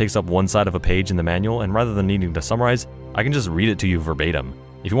that it only takes up 1 side of a page in the manual, and rather than needing to summarize, I can just read it to you verbatim.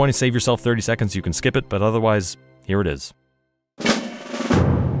 If you want to save yourself 30 seconds, you can skip it, but otherwise, here it is.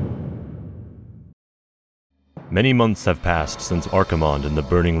 Many months have passed since Archimonde and the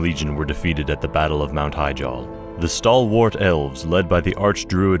Burning Legion were defeated at the Battle of Mount Highjall. The stalwart elves, led by the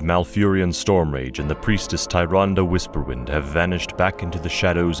Archdruid Malfurion Stormrage and the priestess Tyrande Whisperwind, have vanished back into the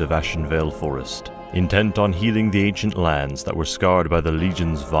shadows of Ashenvale Forest, intent on healing the ancient lands that were scarred by the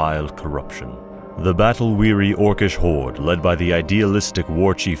Legion's vile corruption. The battle-weary Orcish horde, led by the idealistic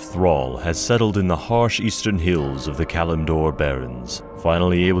warchief Thrall, has settled in the harsh eastern hills of the Kalimdor Barrens.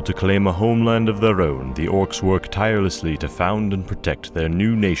 Finally able to claim a homeland of their own, the Orcs work tirelessly to found and protect their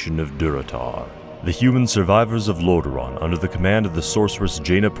new nation of Durotar. The human survivors of Lordaeron, under the command of the sorceress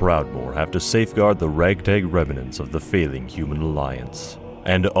Jaina Proudmoore, have to safeguard the ragtag remnants of the failing human alliance.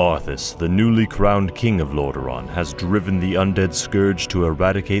 And Arthas, the newly crowned king of Lordaeron, has driven the undead Scourge to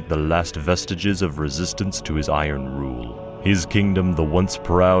eradicate the last vestiges of resistance to his iron rule. His kingdom, the once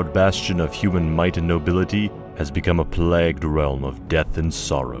proud bastion of human might and nobility, has become a plagued realm of death and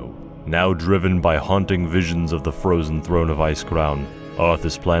sorrow. Now driven by haunting visions of the frozen throne of Icecrown,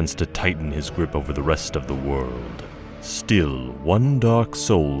 Arthas plans to tighten his grip over the rest of the world. Still, one dark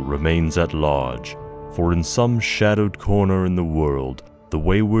soul remains at large, for in some shadowed corner in the world, the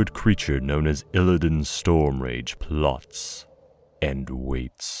wayward creature known as Illidan's Stormrage plots and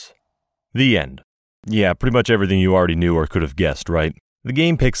waits. The end. Yeah, pretty much everything you already knew or could have guessed, right? The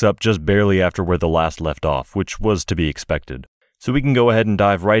game picks up just barely after where the last left off, which was to be expected. So we can go ahead and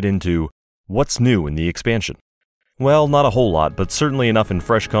dive right into what's new in the expansion. Well, not a whole lot, but certainly enough in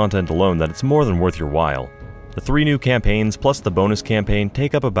fresh content alone that it's more than worth your while. The 3 new campaigns plus the bonus campaign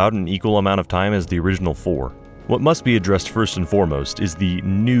take up about an equal amount of time as the original 4. What must be addressed first and foremost is the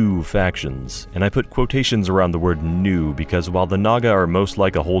new factions, and I put quotations around the word new because while the Naga are most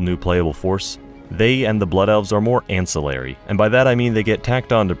like a whole new playable force, they and the Blood Elves are more ancillary, and by that I mean they get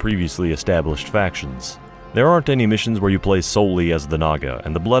tacked on to previously established factions. There aren't any missions where you play solely as the Naga,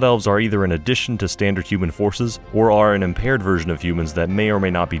 and the Blood Elves are either an addition to standard human forces, or are an impaired version of humans that may or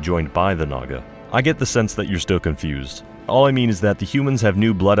may not be joined by the Naga. I get the sense that you're still confused. All I mean is that the humans have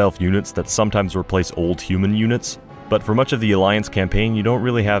new Blood Elf units that sometimes replace old human units, but for much of the Alliance campaign you don't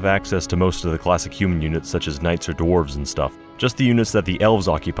really have access to most of the classic human units such as knights or dwarves and stuff, just the units that the Elves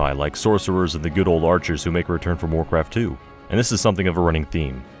occupy like sorcerers and the good old archers who make a return from Warcraft II, and this is something of a running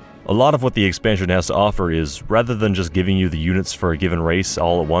theme. A lot of what the expansion has to offer is, rather than just giving you the units for a given race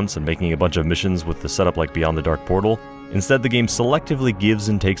all at once and making a bunch of missions with the setup like Beyond the Dark Portal, instead the game selectively gives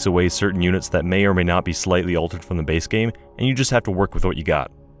and takes away certain units that may or may not be slightly altered from the base game, and you just have to work with what you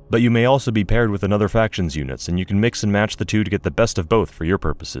got. But you may also be paired with another faction's units, and you can mix and match the two to get the best of both for your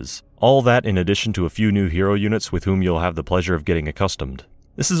purposes. All that in addition to a few new hero units with whom you'll have the pleasure of getting accustomed.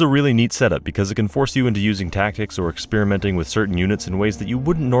 This is a really neat setup because it can force you into using tactics or experimenting with certain units in ways that you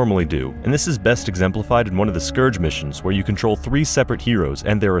wouldn't normally do, and this is best exemplified in one of the Scourge missions where you control 3 separate heroes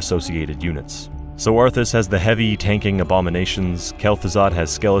and their associated units. So Arthas has the heavy, tanking abominations, Kel'Thuzad has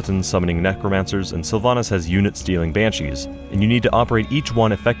skeletons summoning necromancers, and Sylvanas has unit-stealing banshees, and you need to operate each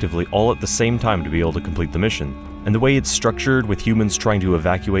one effectively all at the same time to be able to complete the mission. And the way it's structured, with humans trying to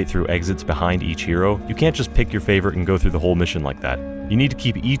evacuate through exits behind each hero, you can't just pick your favorite and go through the whole mission like that. You need to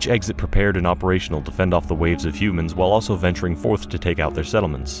keep each exit prepared and operational to fend off the waves of humans while also venturing forth to take out their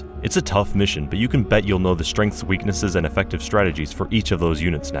settlements. It's a tough mission, but you can bet you'll know the strengths, weaknesses, and effective strategies for each of those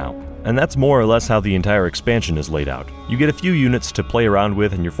units now. And that's more or less how the entire expansion is laid out. You get a few units to play around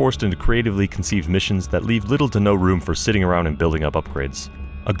with, and you're forced into creatively conceived missions that leave little to no room for sitting around and building up upgrades.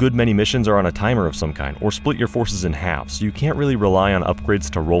 A good many missions are on a timer of some kind, or split your forces in half, so you can't really rely on upgrades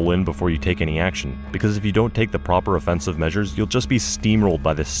to roll in before you take any action, because if you don't take the proper offensive measures, you'll just be steamrolled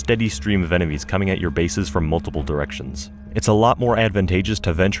by the steady stream of enemies coming at your bases from multiple directions. It's a lot more advantageous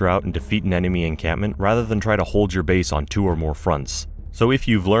to venture out and defeat an enemy encampment rather than try to hold your base on 2 or more fronts. So if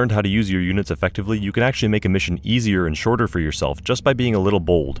you've learned how to use your units effectively, you can actually make a mission easier and shorter for yourself just by being a little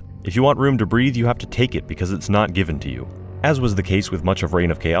bold. If you want room to breathe, you have to take it because it's not given to you. As was the case with much of Reign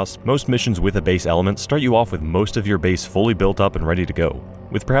of Chaos, most missions with a base element start you off with most of your base fully built up and ready to go,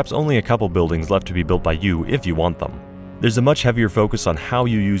 with perhaps only a couple buildings left to be built by you if you want them. There's a much heavier focus on how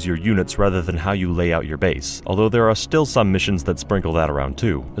you use your units rather than how you lay out your base, although there are still some missions that sprinkle that around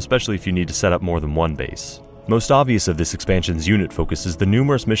too, especially if you need to set up more than one base. Most obvious of this expansion's unit focus is the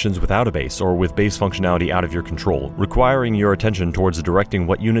numerous missions without a base or with base functionality out of your control, requiring your attention towards directing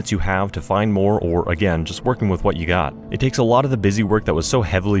what units you have to find more or, again, just working with what you got. It takes a lot of the busy work that was so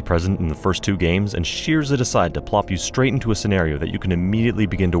heavily present in the first 2 games and shears it aside to plop you straight into a scenario that you can immediately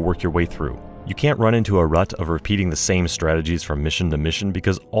begin to work your way through. You can't run into a rut of repeating the same strategies from mission to mission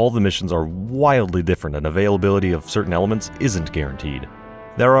because all the missions are wildly different and availability of certain elements isn't guaranteed.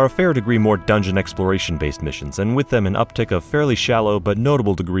 There are a fair degree more dungeon exploration-based missions, and with them an uptick of fairly shallow but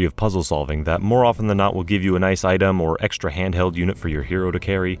notable degree of puzzle solving that more often than not will give you a nice item or extra handheld unit for your hero to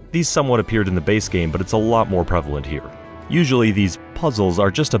carry. These somewhat appeared in the base game, but it's a lot more prevalent here. Usually these puzzles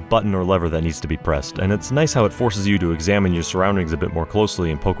are just a button or lever that needs to be pressed, and it's nice how it forces you to examine your surroundings a bit more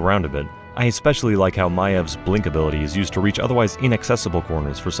closely and poke around a bit. I especially like how Maev's blink ability is used to reach otherwise inaccessible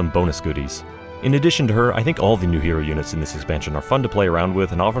corners for some bonus goodies. In addition to her, I think all the new hero units in this expansion are fun to play around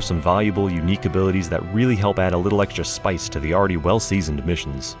with and offer some valuable, unique abilities that really help add a little extra spice to the already well-seasoned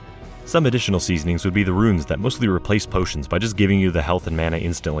missions. Some additional seasonings would be the runes that mostly replace potions by just giving you the health and mana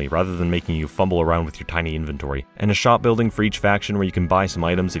instantly rather than making you fumble around with your tiny inventory, and a shop building for each faction where you can buy some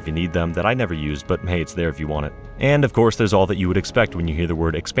items if you need them that I never used, but hey, it's there if you want it. And of course there's all that you would expect when you hear the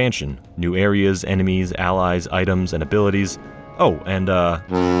word expansion. New areas, enemies, allies, items, and abilities. Oh, and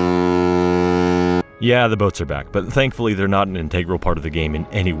yeah, the boats are back, but thankfully they're not an integral part of the game in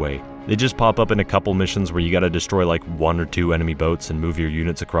any way. They just pop up in a couple missions where you gotta destroy like 1 or 2 enemy boats and move your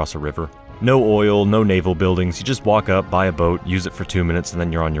units across a river. No oil, no naval buildings, you just walk up, buy a boat, use it for 2 minutes, and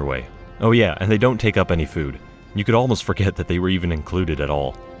then you're on your way. Oh yeah, and they don't take up any food. You could almost forget that they were even included at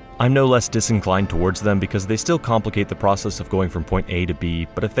all. I'm no less disinclined towards them because they still complicate the process of going from point A to B,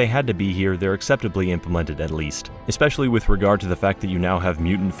 but if they had to be here, they're acceptably implemented at least, especially with regard to the fact that you now have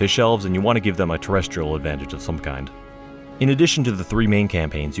mutant fish elves and you want to give them a terrestrial advantage of some kind. In addition to the 3 main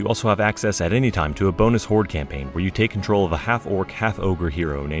campaigns, you also have access at any time to a bonus Horde campaign where you take control of a half-orc, half-ogre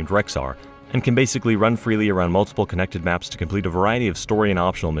hero named Rexar, and can basically run freely around multiple connected maps to complete a variety of story and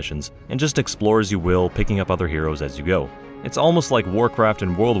optional missions, and just explore as you will, picking up other heroes as you go. It's almost like Warcraft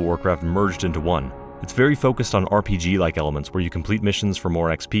and World of Warcraft merged into one. It's very focused on RPG-like elements where you complete missions for more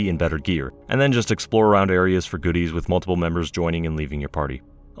XP and better gear, and then just explore around areas for goodies with multiple members joining and leaving your party.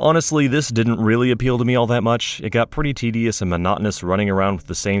 Honestly, this didn't really appeal to me all that much. It got pretty tedious and monotonous running around with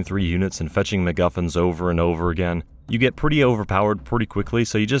the same 3 units and fetching MacGuffins over and over again. You get pretty overpowered pretty quickly,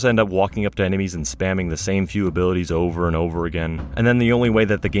 so you just end up walking up to enemies and spamming the same few abilities over and over again. And then the only way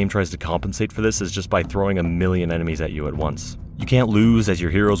that the game tries to compensate for this is just by throwing a million enemies at you at once. You can't lose as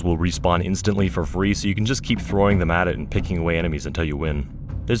your heroes will respawn instantly for free, so you can just keep throwing them at it and picking away enemies until you win.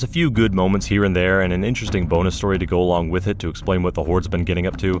 There's a few good moments here and there, and an interesting bonus story to go along with it to explain what the Horde's been getting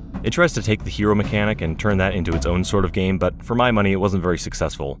up to. It tries to take the hero mechanic and turn that into its own sort of game, but for my money it wasn't very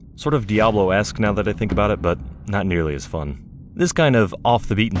successful. Sort of Diablo-esque now that I think about it, but not nearly as fun. This kind of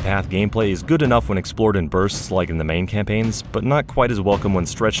off-the-beaten-path gameplay is good enough when explored in bursts like in the main campaigns, but not quite as welcome when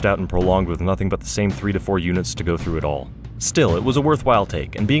stretched out and prolonged with nothing but the same 3 to 4 units to go through it all. Still, it was a worthwhile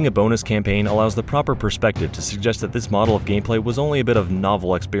take, and being a bonus campaign allows the proper perspective to suggest that this model of gameplay was only a bit of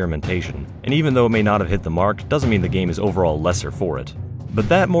novel experimentation, and even though it may not have hit the mark, doesn't mean the game is overall lesser for it. But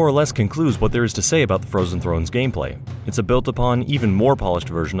that more or less concludes what there is to say about the Frozen Thrones gameplay. It's a built-upon, even more polished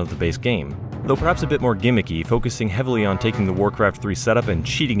version of the base game, though perhaps a bit more gimmicky, focusing heavily on taking the Warcraft III setup and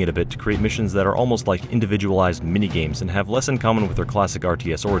cheating it a bit to create missions that are almost like individualized minigames and have less in common with their classic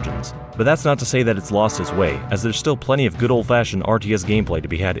RTS origins. But that's not to say that it's lost its way, as there's still plenty of good old-fashioned RTS gameplay to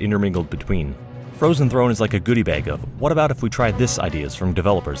be had intermingled between. Frozen Throne is like a goodie bag of, what about if we tried this ideas from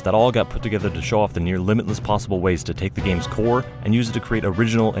developers that all got put together to show off the near limitless possible ways to take the game's core and use it to create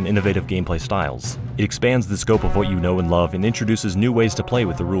original and innovative gameplay styles. It expands the scope of what you know and love and introduces new ways to play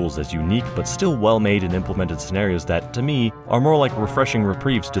with the rules as unique but still well-made and implemented scenarios that, to me, are more like refreshing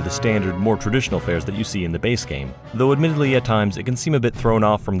reprieves to the standard, more traditional fares that you see in the base game. Though admittedly at times it can seem a bit thrown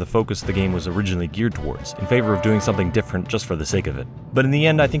off from the focus the game was originally geared towards, in favor of doing something different just for the sake of it. But in the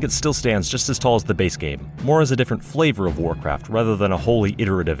end I think it still stands just as tall as the base game, more as a different flavor of Warcraft rather than a wholly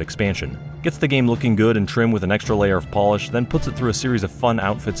iterative expansion. Gets the game looking good and trim with an extra layer of polish, then puts it through a series of fun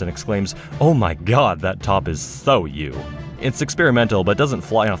outfits and exclaims, "Oh my god, that top is so you." It's experimental, but doesn't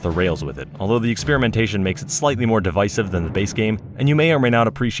fly off the rails with it, although the experimentation makes it slightly more divisive than the base game, and you may or may not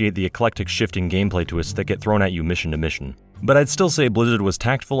appreciate the eclectic shifting gameplay twists that get thrown at you mission to mission. But I'd still say Blizzard was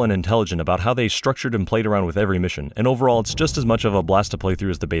tactful and intelligent about how they structured and played around with every mission, and overall it's just as much of a blast to play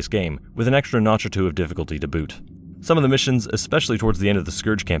through as the base game, with an extra notch or two of difficulty to boot. Some of the missions, especially towards the end of the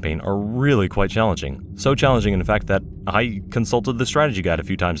Scourge campaign, are really quite challenging. So challenging in fact that I consulted the strategy guide a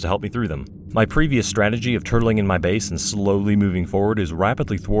few times to help me through them. My previous strategy of turtling in my base and slowly moving forward is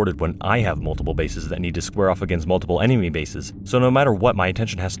rapidly thwarted when I have multiple bases that need to square off against multiple enemy bases, so no matter what, my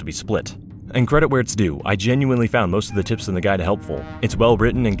attention has to be split. And credit where it's due, I genuinely found most of the tips in the guide helpful. It's well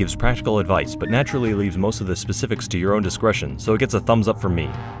written and gives practical advice, but naturally leaves most of the specifics to your own discretion, so it gets a thumbs up from me.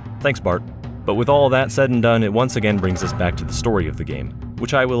 Thanks, Bart. But with all that said and done, it once again brings us back to the story of the game,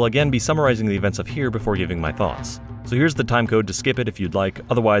 which I will again be summarizing the events of here before giving my thoughts. So here's the timecode to skip it if you'd like,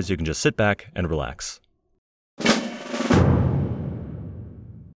 otherwise you can just sit back and relax.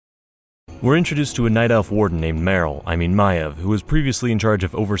 We're introduced to a Night Elf warden named Maiev, who was previously in charge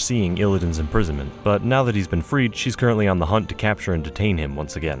of overseeing Illidan's imprisonment, but now that he's been freed, she's currently on the hunt to capture and detain him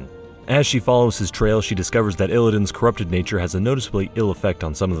once again. As she follows his trail, she discovers that Illidan's corrupted nature has a noticeably ill effect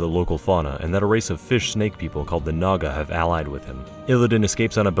on some of the local fauna, and that a race of fish snake people called the Naga have allied with him. Illidan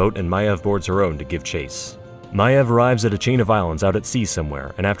escapes on a boat and Maiev boards her own to give chase. Maiev arrives at a chain of islands out at sea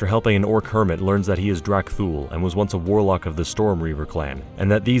somewhere, and after helping an orc hermit learns that he is Drakthul and was once a warlock of the Storm Reaver clan, and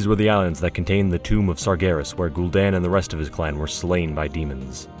that these were the islands that contained the tomb of Sargeras where Gul'dan and the rest of his clan were slain by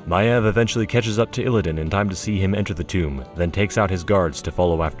demons. Maiev eventually catches up to Illidan in time to see him enter the tomb, then takes out his guards to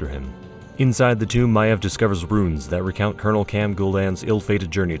follow after him. Inside the tomb, Maiev discovers runes that recount Colonel Cam Gul'dan's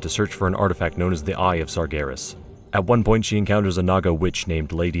ill-fated journey to search for an artifact known as the Eye of Sargeras. At one point she encounters a Naga witch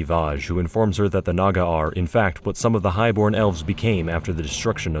named Lady Vaj, who informs her that the Naga are, in fact, what some of the highborn elves became after the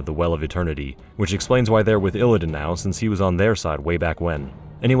destruction of the Well of Eternity, which explains why they're with Illidan now, since he was on their side way back when.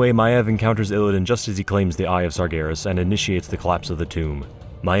 Anyway, Maiev encounters Illidan just as he claims the Eye of Sargeras and initiates the collapse of the tomb.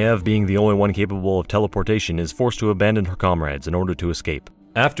 Maiev, being the only one capable of teleportation, is forced to abandon her comrades in order to escape.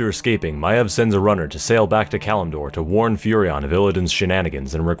 After escaping, Maiev sends a runner to sail back to Kalimdor to warn Furion of Illidan's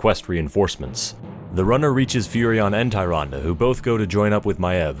shenanigans and request reinforcements. The runner reaches Furion and Tyrande, who both go to join up with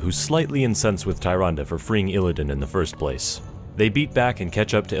Maiev, who's slightly incensed with Tyrande for freeing Illidan in the first place. They beat back and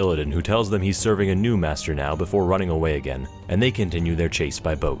catch up to Illidan, who tells them he's serving a new master now before running away again, and they continue their chase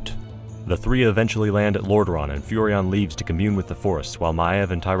by boat. The three eventually land at Lordaeron, and Furion leaves to commune with the forest, while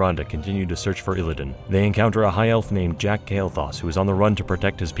Maiev and Tyrande continue to search for Illidan. They encounter a high elf named Jack Kael'thas, who is on the run to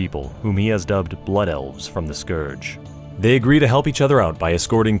protect his people, whom he has dubbed Blood Elves from the Scourge. They agree to help each other out by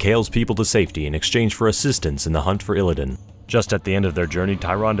escorting Kael's people to safety in exchange for assistance in the hunt for Illidan. Just at the end of their journey,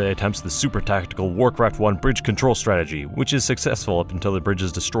 Tyrande attempts the super tactical Warcraft I bridge control strategy, which is successful up until the bridge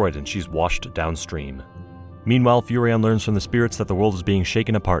is destroyed and she's washed downstream. Meanwhile, Furion learns from the spirits that the world is being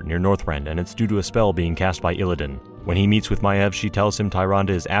shaken apart near Northrend, and it's due to a spell being cast by Illidan. When he meets with Maiev, she tells him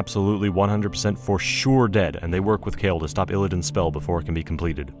Tyrande is absolutely 100% for sure dead, and they work with Kael to stop Illidan's spell before it can be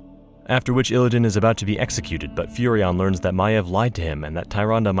completed. After which Illidan is about to be executed, but Furion learns that Maiev lied to him and that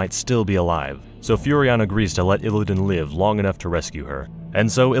Tyrande might still be alive. So Furion agrees to let Illidan live long enough to rescue her.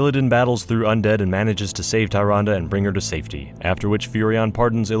 And so Illidan battles through Undead and manages to save Tyrande and bring her to safety, after which Furion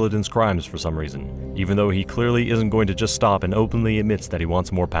pardons Illidan's crimes for some reason, even though he clearly isn't going to just stop and openly admits that he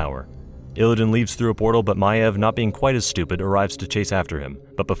wants more power. Illidan leaves through a portal, but Maiev, not being quite as stupid, arrives to chase after him.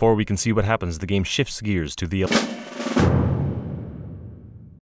 But before we can see what happens, the game shifts gears to the...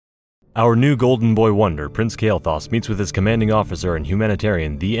 Our new Golden Boy Wonder, Prince Kael'thas, meets with his commanding officer and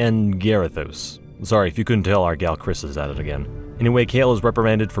humanitarian, the N. Garithos. Sorry if you couldn't tell, our gal Chris is at it again. Anyway, Kael is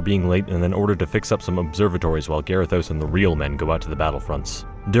reprimanded for being late and then ordered to fix up some observatories while Garithos and the real men go out to the battlefronts.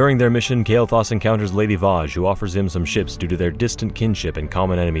 During their mission, Kael'thas encounters Lady Vaj, who offers him some ships due to their distant kinship and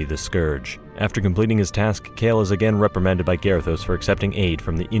common enemy, the Scourge. After completing his task, Kael is again reprimanded by Garithos for accepting aid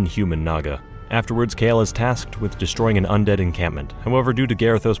from the inhuman Naga. Afterwards, Kael is tasked with destroying an undead encampment. However, due to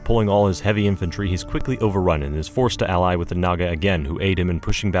Garithos pulling all his heavy infantry, he's quickly overrun and is forced to ally with the Naga again, who aid him in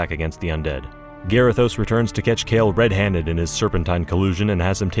pushing back against the undead. Garithos returns to catch Kael red-handed in his serpentine collusion and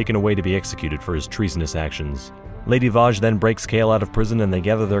has him taken away to be executed for his treasonous actions. Lady Vaj then breaks Kael out of prison and they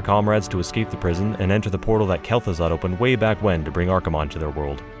gather their comrades to escape the prison and enter the portal that Kel'Thuzad opened way back when to bring Archimonde to their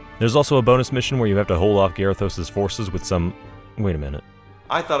world. There's also a bonus mission where you have to hold off Garithos' forces with some... Wait a minute.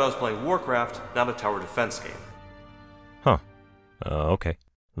 I thought I was playing Warcraft, not a tower defense game. Huh. Okay.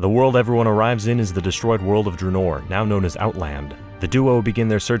 The world everyone arrives in is the destroyed world of Draenor, now known as Outland. The duo begin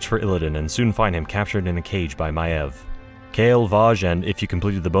their search for Illidan and soon find him captured in a cage by Maiev. Kael, Vaj, and, if you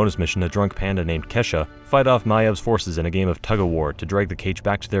completed the bonus mission, a drunk panda named Kesha, fight off Maev's forces in a game of tug-of-war to drag the cage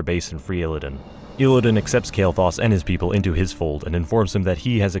back to their base and free Illidan. Illidan accepts Kael'thas and his people into his fold and informs him that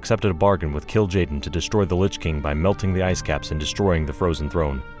he has accepted a bargain with Kil'jaeden to destroy the Lich King by melting the ice caps and destroying the Frozen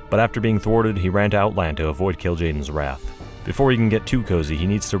Throne. But after being thwarted, he ran to Outland to avoid Kil'jaeden's wrath. Before he can get too cozy, he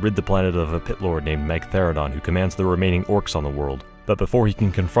needs to rid the planet of a pit lord named Magtheridon who commands the remaining orcs on the world. But before he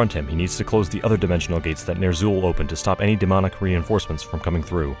can confront him, he needs to close the other dimensional gates that Ner'zhul opened to stop any demonic reinforcements from coming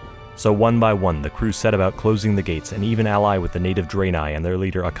through. So one by one, the crew set about closing the gates and even ally with the native Draenei and their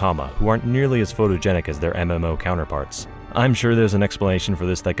leader Akama, who aren't nearly as photogenic as their MMO counterparts. I'm sure there's an explanation for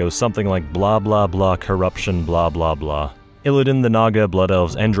this that goes something like blah blah blah corruption blah blah blah. Illidan, the Naga, Blood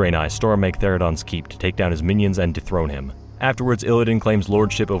Elves, and Draenei storm Magtheridon's keep to take down his minions and dethrone him. Afterwards, Illidan claims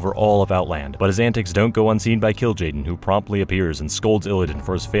lordship over all of Outland, but his antics don't go unseen by Kil'jaeden, who promptly appears and scolds Illidan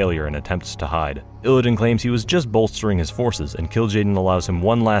for his failure and attempts to hide. Illidan claims he was just bolstering his forces, and Kil'jaeden allows him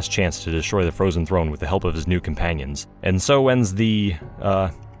one last chance to destroy the Frozen Throne with the help of his new companions. And so ends the,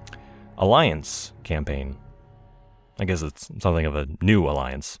 Alliance campaign. I guess it's something of a new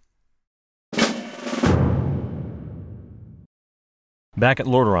alliance. Back at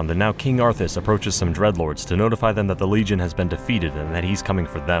Lordaeron, the now King Arthas approaches some Dreadlords to notify them that the Legion has been defeated and that he's coming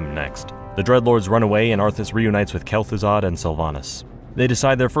for them next. The Dreadlords run away and Arthas reunites with Kel'Thuzad and Sylvanas. They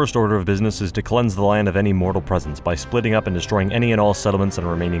decide their first order of business is to cleanse the land of any mortal presence by splitting up and destroying any and all settlements and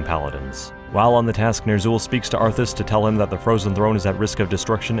remaining paladins. While on the task, Ner'zhul speaks to Arthas to tell him that the Frozen Throne is at risk of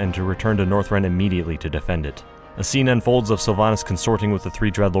destruction and to return to Northrend immediately to defend it. A scene unfolds of Sylvanas consorting with the three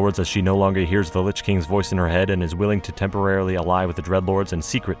Dreadlords as she no longer hears the Lich King's voice in her head and is willing to temporarily ally with the Dreadlords in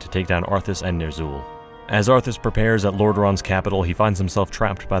secret to take down Arthas and Ner'zhul. As Arthas prepares at Lordaeron's capital, he finds himself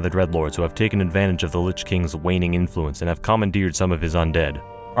trapped by the Dreadlords who have taken advantage of the Lich King's waning influence and have commandeered some of his undead.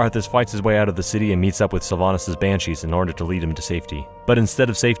 Arthas fights his way out of the city and meets up with Sylvanas' banshees in order to lead him to safety. But instead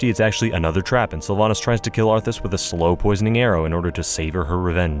of safety, it's actually another trap, and Sylvanas tries to kill Arthas with a slow poisoning arrow in order to savor her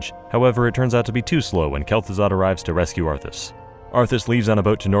revenge. However, it turns out to be too slow when Kel'Thuzad arrives to rescue Arthas. Arthas leaves on a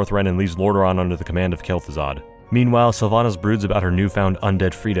boat to Northrend and leaves Lordaeron under the command of Kel'Thuzad. Meanwhile, Sylvanas broods about her newfound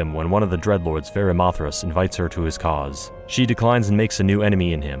undead freedom when one of the Dreadlords, Varimathras, invites her to his cause. She declines and makes a new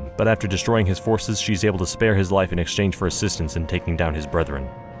enemy in him, but after destroying his forces, she's able to spare his life in exchange for assistance in taking down his brethren.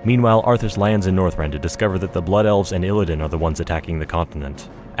 Meanwhile, Arthas lands in Northrend to discover that the Blood Elves and Illidan are the ones attacking the continent.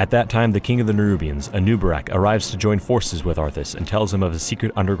 At that time, the king of the Nerubians, Anub'arak, arrives to join forces with Arthas and tells him of a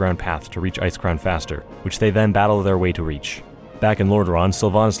secret underground path to reach Icecrown faster, which they then battle their way to reach. Back in Lordaeron,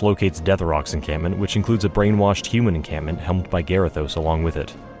 Sylvanas locates Deathrok's encampment, which includes a brainwashed human encampment helmed by Garithos along with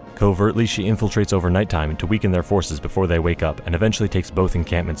it. Covertly, she infiltrates over nighttime to weaken their forces before they wake up, and eventually takes both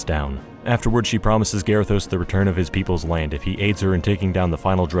encampments down. Afterwards, she promises Garithos the return of his people's land if he aids her in taking down the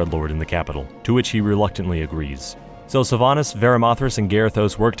final Dreadlord in the capital, to which he reluctantly agrees. So Sylvanas, Varimathras, and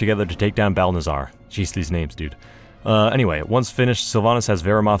Garithos work together to take down Balnazzar. Jeez, these names, dude. Anyway, once finished, Sylvanas has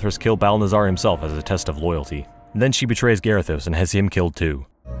Varimathras kill Balnazzar himself as a test of loyalty. Then she betrays Garithos and has him killed too.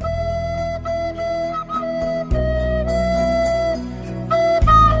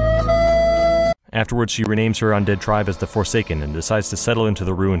 Afterwards, she renames her undead tribe as the Forsaken and decides to settle into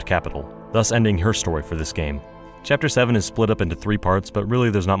the ruined capital, thus ending her story for this game. Chapter 7 is split up into 3 parts, but really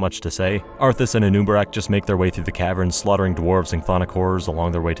there's not much to say. Arthas and Anub'arak just make their way through the caverns, slaughtering dwarves and chthonic horrors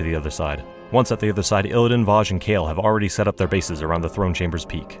along their way to the other side. Once at the other side, Illidan, Vaj, and Kael have already set up their bases around the throne chamber's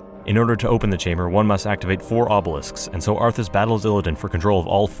peak. In order to open the chamber, one must activate 4 obelisks, and so Arthas battles Illidan for control of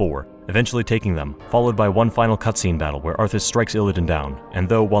all 4, eventually taking them, followed by one final cutscene battle where Arthas strikes Illidan down, and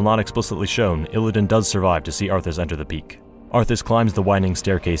though, while not explicitly shown, Illidan does survive to see Arthas enter the peak. Arthas climbs the winding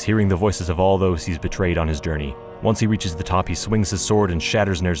staircase, hearing the voices of all those he's betrayed on his journey. Once he reaches the top, he swings his sword and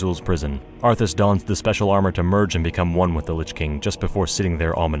shatters Ner'zhul's prison. Arthas dons the special armor to merge and become one with the Lich King, just before sitting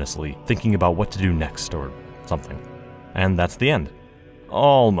there ominously, thinking about what to do next, or something. And that's the end.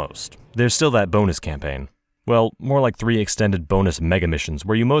 Almost. There's still that bonus campaign. Well, more like 3 extended bonus mega missions,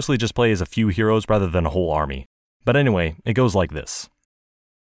 where you mostly just play as a few heroes rather than a whole army. But anyway, it goes like this.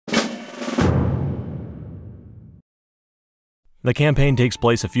 The campaign takes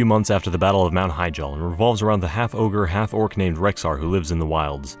place a few months after the Battle of Mount Hyjal and revolves around the half-ogre, half-orc named Rexxar who lives in the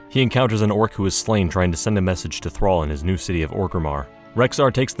wilds. He encounters an orc who is slain trying to send a message to Thrall in his new city of Orgrimmar.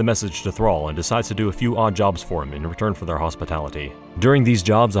 Rexxar takes the message to Thrall and decides to do a few odd jobs for him in return for their hospitality. During these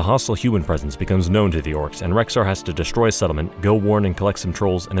jobs, a hostile human presence becomes known to the Orcs, and Rexxar has to destroy a settlement, go warn and collect some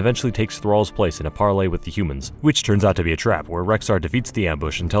trolls, and eventually takes Thrall's place in a parley with the humans, which turns out to be a trap, where Rexxar defeats the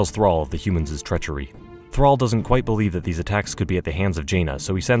ambush and tells Thrall of the humans' treachery. Thrall doesn't quite believe that these attacks could be at the hands of Jaina,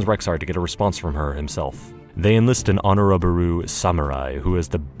 so he sends Rexxar to get a response from her himself. They enlist an honorable samurai, who has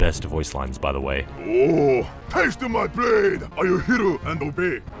the best voice lines, by the way. Oh, taste my blade! Are you hear and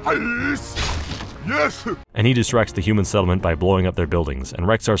obey? Yes! And he distracts the human settlement by blowing up their buildings, and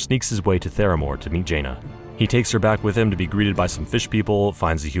Rexxar sneaks his way to Theramore to meet Jaina. He takes her back with him to be greeted by some fish people,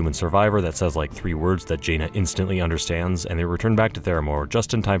 finds a human survivor that says like 3 words that Jaina instantly understands, and they return back to Theramore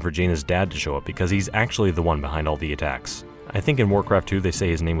just in time for Jaina's dad to show up because he's actually the one behind all the attacks. I think in Warcraft II they say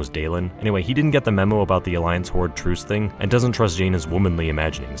his name was Dalen. Anyway, he didn't get the memo about the Alliance Horde truce thing, and doesn't trust Jaina's womanly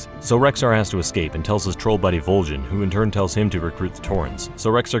imaginings. So Rexxar has to escape and tells his troll buddy Vol'jin, who in turn tells him to recruit the Taurens. So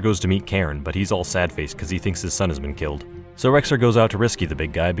Rexxar goes to meet Cairn, but he's all sad-faced because he thinks his son has been killed. So Rexxar goes out to rescue the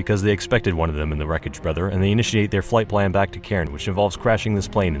big guy because they expected one of them in the wreckage, brother, and they initiate their flight plan back to Cairn, which involves crashing this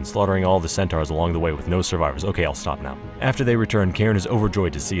plane and slaughtering all the centaurs along the way with no survivors. Okay, I'll stop now. After they return, Cairn is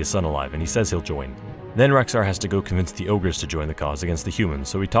overjoyed to see his son alive, and he says he'll join. Then Rexxar has to go convince the ogres to join the cause against the humans,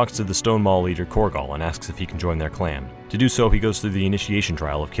 so he talks to the Stone Maul leader Korgal and asks if he can join their clan. To do so, he goes through the initiation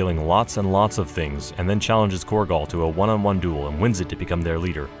trial of killing lots and lots of things, and then challenges Korgal to a one-on-one duel and wins it to become their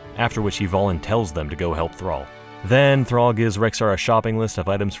leader, after which he voluntells them to go help Thrall. Then Thrall gives Rexxar a shopping list of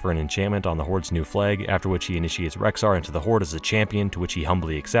items for an enchantment on the Horde's new flag, after which he initiates Rexxar into the Horde as a champion, to which he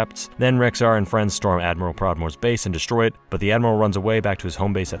humbly accepts. Then Rexxar and friends storm Admiral Proudmoore's base and destroy it, but the Admiral runs away back to his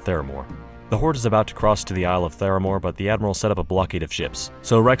home base at Theramore. The Horde is about to cross to the Isle of Theramore, but the Admiral set up a blockade of ships.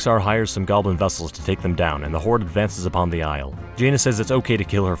 So Rexxar hires some goblin vessels to take them down, and the Horde advances upon the Isle. Jaina says it's okay to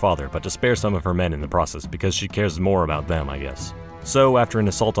kill her father, but to spare some of her men in the process, because she cares more about them, I guess. So, after an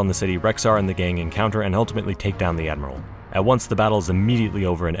assault on the city, Rexxar and the gang encounter and ultimately take down the Admiral. At once, the battle is immediately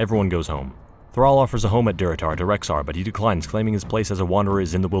over and everyone goes home. Thrall offers a home at Durotar to Rexxar, but he declines, claiming his place as a wanderer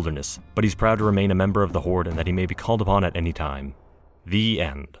is in the wilderness, but he's proud to remain a member of the Horde and that he may be called upon at any time. The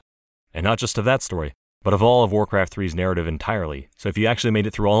end. And not just of that story, but of all of Warcraft 3's narrative entirely, so if you actually made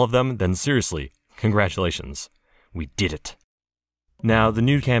it through all of them, then seriously, congratulations. We did it. Now, the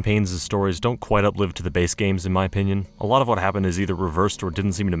new campaigns' stories don't quite uplive to the base games in my opinion. A lot of what happened is either reversed or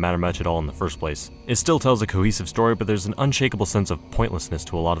didn't seem to matter much at all in the first place. It still tells a cohesive story, but there's an unshakable sense of pointlessness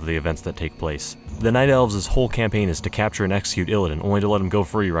to a lot of the events that take place. The Night Elves' whole campaign is to capture and execute Illidan, only to let him go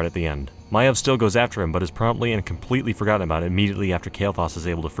free right at the end. Maiev still goes after him, but is promptly and completely forgotten about immediately after Kael'thas is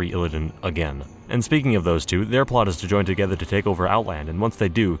able to free Illidan again. And speaking of those two, their plot is to join together to take over Outland, and once they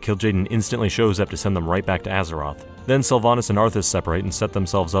do, Kil'jaeden instantly shows up to send them right back to Azeroth. Then Sylvanas and Arthas separate and set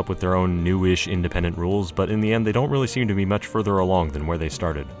themselves up with their own newish independent rules, but in the end they don't really seem to be much further along than where they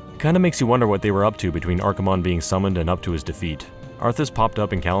started. Kinda makes you wonder what they were up to between Archimonde being summoned and up to his defeat. Arthas popped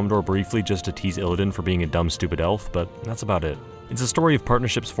up in Kalimdor briefly just to tease Illidan for being a dumb stupid elf, but that's about it. It's a story of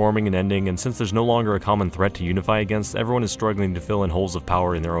partnerships forming and ending, and since there's no longer a common threat to unify against, everyone is struggling to fill in holes of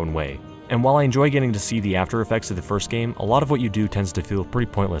power in their own way. And while I enjoy getting to see the after effects of the first game, a lot of what you do tends to feel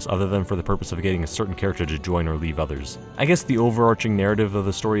pretty pointless other than for the purpose of getting a certain character to join or leave others. I guess the overarching narrative of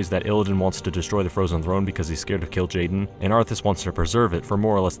the story is that Illidan wants to destroy the Frozen Throne because he's scared of Kil'jaeden, and Arthas wants to preserve it for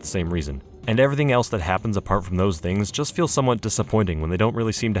more or less the same reason. And everything else that happens apart from those things just feels somewhat disappointing when they don't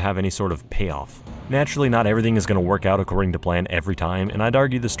really seem to have any sort of payoff. Naturally, not everything is going to work out according to plan every time, and I'd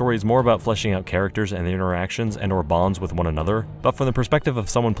argue the story is more about fleshing out characters and their interactions and or bonds with one another, but from the perspective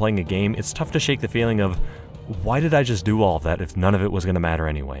of someone playing a game, it's tough to shake the feeling of, why did I just do all of that if none of it was going to matter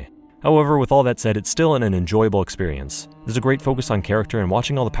anyway? However, with all that said, it's still an enjoyable experience. There's a great focus on character, and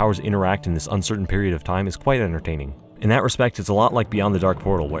watching all the powers interact in this uncertain period of time is quite entertaining. In that respect, it's a lot like Beyond the Dark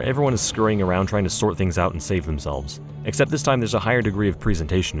Portal, where everyone is scurrying around trying to sort things out and save themselves. Except this time there's a higher degree of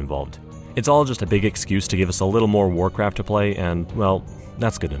presentation involved. It's all just a big excuse to give us a little more Warcraft to play, and, well,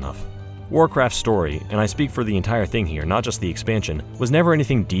 that's good enough. Warcraft's story, and I speak for the entire thing here, not just the expansion, was never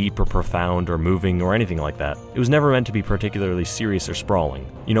anything deep or profound or moving or anything like that. It was never meant to be particularly serious or sprawling.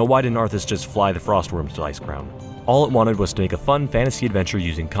 You know, why didn't Arthas just fly the Frostworm to Icecrown? All it wanted was to make a fun fantasy adventure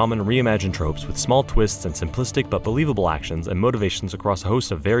using common reimagined tropes with small twists and simplistic but believable actions and motivations across a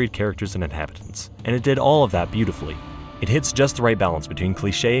host of varied characters and inhabitants. And it did all of that beautifully. It hits just the right balance between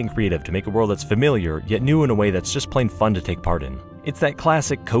cliché and creative to make a world that's familiar, yet new in a way that's just plain fun to take part in. It's that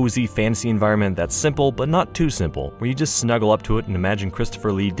classic, cozy fantasy environment that's simple, but not too simple, where you just snuggle up to it and imagine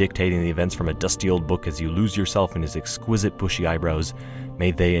Christopher Lee dictating the events from a dusty old book as you lose yourself in his exquisite bushy eyebrows.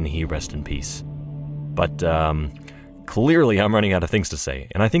 May they and he rest in peace. But, clearly I'm running out of things to say,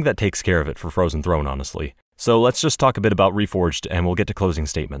 and I think that takes care of it for Frozen Throne, honestly. So let's just talk a bit about Reforged and we'll get to closing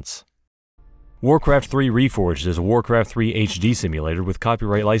statements. Warcraft III Reforged is a Warcraft III HD simulator with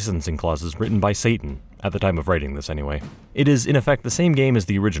copyright licensing clauses written by Satan, at the time of writing this anyway. It is in effect the same game as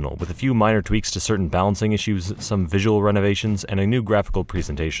the original, with a few minor tweaks to certain balancing issues, some visual renovations, and a new graphical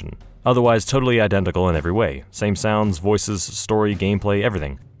presentation. Otherwise totally identical in every way. Same sounds, voices, story, gameplay,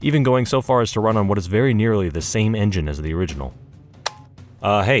 everything. Even going so far as to run on what is very nearly the same engine as the original.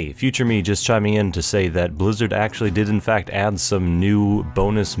 Hey, future me just chiming in to say that Blizzard actually did in fact add some new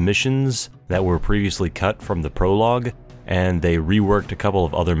bonus missions that were previously cut from the prologue, and they reworked a couple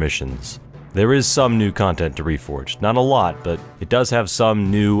of other missions. There is some new content to Reforged, not a lot, but it does have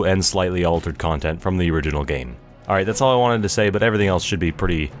some new and slightly altered content from the original game. Alright, that's all I wanted to say, but everything else should be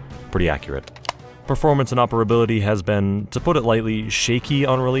pretty accurate. Performance and operability has been, to put it lightly, shaky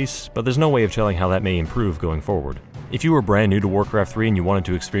on release, but there's no way of telling how that may improve going forward. If you were brand new to Warcraft 3 and you wanted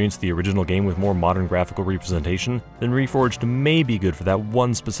to experience the original game with more modern graphical representation, then Reforged may be good for that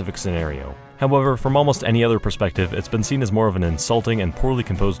one specific scenario. However, from almost any other perspective, it's been seen as more of an insulting and poorly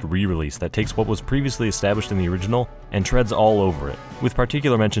composed re-release that takes what was previously established in the original and treads all over it, with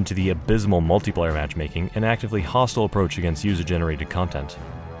particular mention to the abysmal multiplayer matchmaking and actively hostile approach against user-generated content.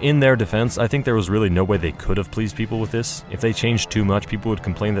 In their defense, I think there was really no way they could have pleased people with this. If they changed too much, people would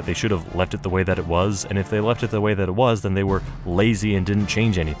complain that they should have left it the way that it was, and if they left it the way that it was, then they were lazy and didn't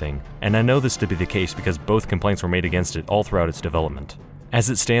change anything. And I know this to be the case because both complaints were made against it all throughout its development.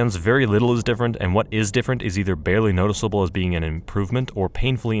 As it stands, very little is different, and what is different is either barely noticeable as being an improvement or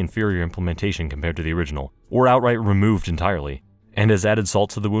painfully inferior implementation compared to the original, or outright removed entirely. And as added salt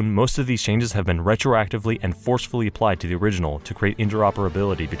to the wound, most of these changes have been retroactively and forcefully applied to the original to create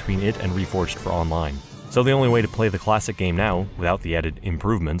interoperability between it and Reforged for online. So the only way to play the classic game now, without the added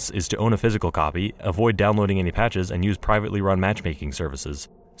improvements, is to own a physical copy, avoid downloading any patches, and use privately run matchmaking services.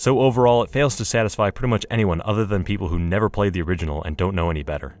 So overall, it fails to satisfy pretty much anyone other than people who never played the original and don't know any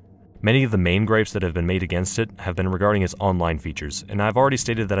better. Many of the main gripes that have been made against it have been regarding its online features, and I've already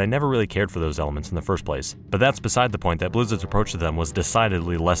stated that I never really cared for those elements in the first place, but that's beside the point that Blizzard's approach to them was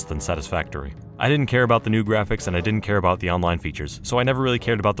decidedly less than satisfactory. I didn't care about the new graphics and I didn't care about the online features, so I never really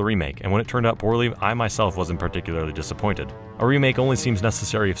cared about the remake, and when it turned out poorly, I myself wasn't particularly disappointed. A remake only seems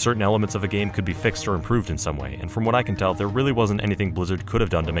necessary if certain elements of a game could be fixed or improved in some way, and from what I can tell, there really wasn't anything Blizzard could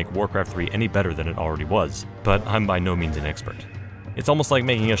have done to make Warcraft 3 any better than it already was, but I'm by no means an expert. It's almost like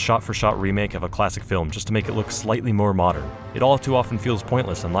making a shot-for-shot remake of a classic film just to make it look slightly more modern. It all too often feels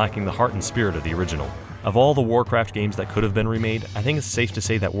pointless and lacking the heart and spirit of the original. Of all the Warcraft games that could have been remade, I think it's safe to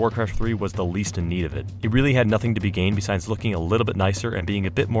say that Warcraft 3 was the least in need of it. It really had nothing to be gained besides looking a little bit nicer and being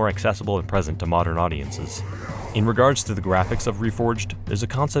a bit more accessible and present to modern audiences. In regards to the graphics of Reforged, there's a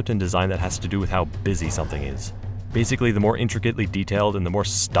concept in design that has to do with how busy something is. Basically, the more intricately detailed and the more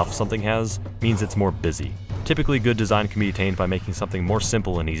stuff something has means it's more busy. Typically, good design can be attained by making something more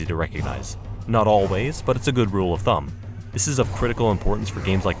simple and easy to recognize. Not always, but it's a good rule of thumb. This is of critical importance for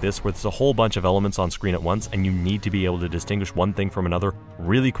games like this where there's a whole bunch of elements on screen at once and you need to be able to distinguish one thing from another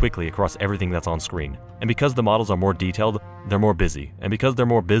really quickly across everything that's on screen. And because the models are more detailed, they're more busy. And because they're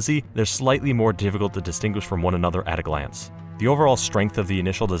more busy, they're slightly more difficult to distinguish from one another at a glance. The overall strength of the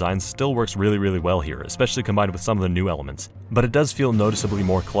initial design still works really well here, especially combined with some of the new elements, but it does feel noticeably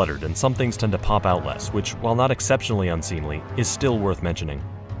more cluttered and some things tend to pop out less, which, while not exceptionally unseemly, is still worth mentioning.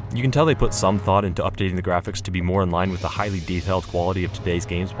 You can tell they put some thought into updating the graphics to be more in line with the highly detailed quality of today's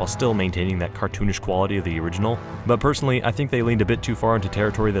games while still maintaining that cartoonish quality of the original, but personally I think they leaned a bit too far into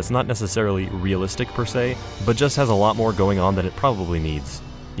territory that's not necessarily realistic per se, but just has a lot more going on than it probably needs.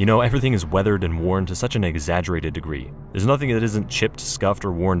 You know, everything is weathered and worn to such an exaggerated degree. There's nothing that isn't chipped, scuffed,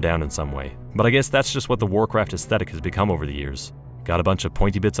 or worn down in some way. But I guess that's just what the Warcraft aesthetic has become over the years. Got a bunch of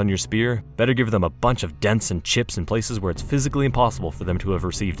pointy bits on your spear? Better give them a bunch of dents and chips in places where it's physically impossible for them to have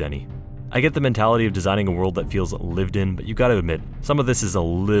received any. I get the mentality of designing a world that feels lived in, but you gotta admit, some of this is a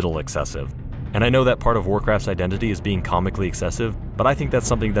little excessive. And I know that part of Warcraft's identity is being comically excessive, but I think that's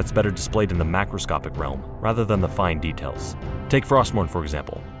something that's better displayed in the macroscopic realm, rather than the fine details. Take Frostmourne for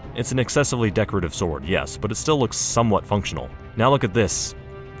example. It's an excessively decorative sword, yes, but it still looks somewhat functional. Now look at this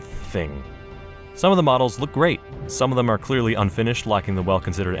thing. Some of the models look great. Some of them are clearly unfinished, lacking the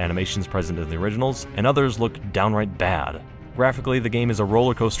well-considered animations present in the originals, and others look downright bad. Graphically, the game is a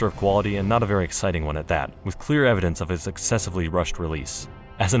roller coaster of quality and not a very exciting one at that, with clear evidence of its excessively rushed release.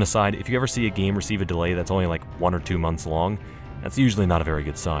 As an aside, if you ever see a game receive a delay that's only like 1 or 2 months long, that's usually not a very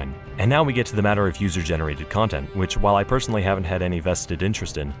good sign. And now we get to the matter of user-generated content, which, while I personally haven't had any vested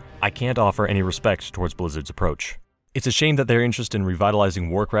interest in, I can't offer any respect towards Blizzard's approach. It's a shame that their interest in revitalizing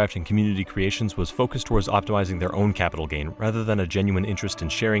Warcraft and community creations was focused towards optimizing their own capital gain, rather than a genuine interest in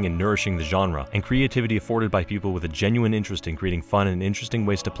sharing and nourishing the genre, and creativity afforded by people with a genuine interest in creating fun and interesting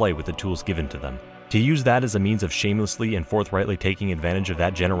ways to play with the tools given to them. To use that as a means of shamelessly and forthrightly taking advantage of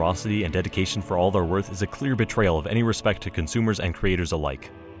that generosity and dedication for all they're worth is a clear betrayal of any respect to consumers and creators alike.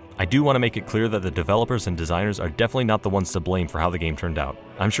 I do want to make it clear that the developers and designers are definitely not the ones to blame for how the game turned out.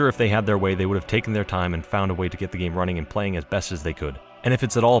 I'm sure if they had their way, they would have taken their time and found a way to get the game running and playing as best as they could. And if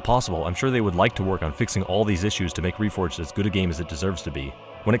it's at all possible, I'm sure they would like to work on fixing all these issues to make Reforged as good a game as it deserves to be.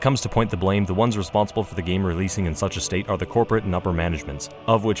 When it comes to point the blame, the ones responsible for the game releasing in such a state are the corporate and upper managements,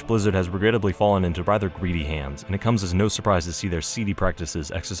 of which Blizzard has regrettably fallen into rather greedy hands, and it comes as no surprise to see their seedy practices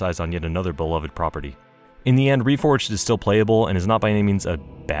exercised on yet another beloved property. In the end, Reforged is still playable and is not by any means a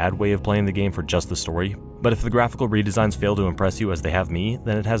bad way of playing the game for just the story, but if the graphical redesigns fail to impress you as they have me,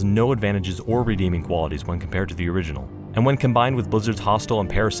 then it has no advantages or redeeming qualities when compared to the original. And when combined with Blizzard's hostile and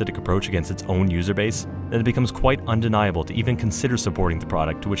parasitic approach against its own user base, then it becomes quite undeniable to even consider supporting the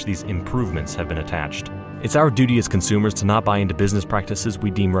product to which these improvements have been attached. It's our duty as consumers to not buy into business practices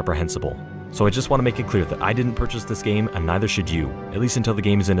we deem reprehensible. So I just want to make it clear that I didn't purchase this game, and neither should you, at least until the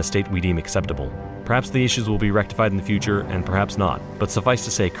game is in a state we deem acceptable. Perhaps the issues will be rectified in the future, and perhaps not, but suffice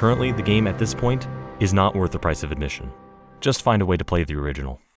to say, currently the game at this point is not worth the price of admission. Just find a way to play the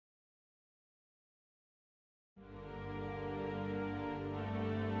original.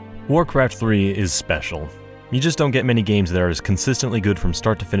 Warcraft 3 is special. You just don't get many games that are as consistently good from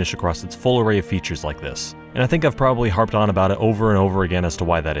start to finish across its full array of features like this. And I think I've probably harped on about it over and over again as to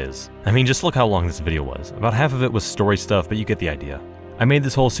why that is. I mean, just look how long this video was. About half of it was story stuff, but you get the idea. I made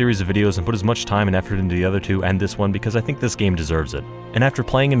this whole series of videos and put as much time and effort into the other two and this one because I think this game deserves it. And after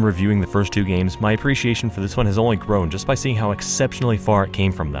playing and reviewing the first two games, my appreciation for this one has only grown just by seeing how exceptionally far it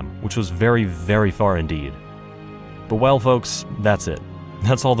came from them, which was very, very far indeed. But well, folks, that's it.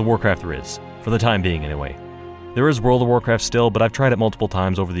 That's all the Warcraft there is, for the time being anyway. There is World of Warcraft still, but I've tried it multiple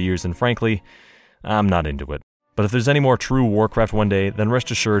times over the years and frankly, I'm not into it. But if there's any more true Warcraft one day, then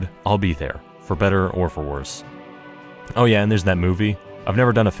rest assured, I'll be there, for better or for worse. Oh yeah, and there's that movie. I've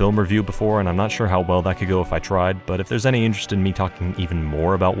never done a film review before, and I'm not sure how well that could go if I tried, but if there's any interest in me talking even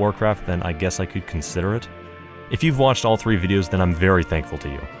more about Warcraft, then I guess I could consider it. If you've watched all three videos, then I'm very thankful to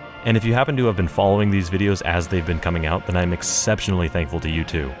you. And if you happen to have been following these videos as they've been coming out, then I'm exceptionally thankful to you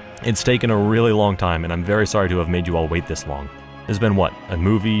too. It's taken a really long time, and I'm very sorry to have made you all wait this long. There's been what, a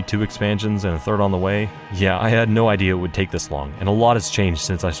movie, 2 expansions, and a third on the way? Yeah, I had no idea it would take this long, and a lot has changed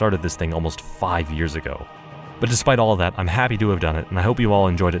since I started this thing almost 5 years ago. But despite all of that, I'm happy to have done it, and I hope you all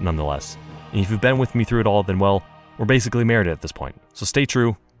enjoyed it nonetheless. And if you've been with me through it all, then well, we're basically married at this point. So stay true,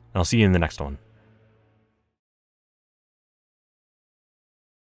 and I'll see you in the next one.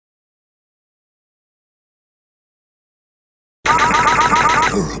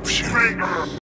 Corruption.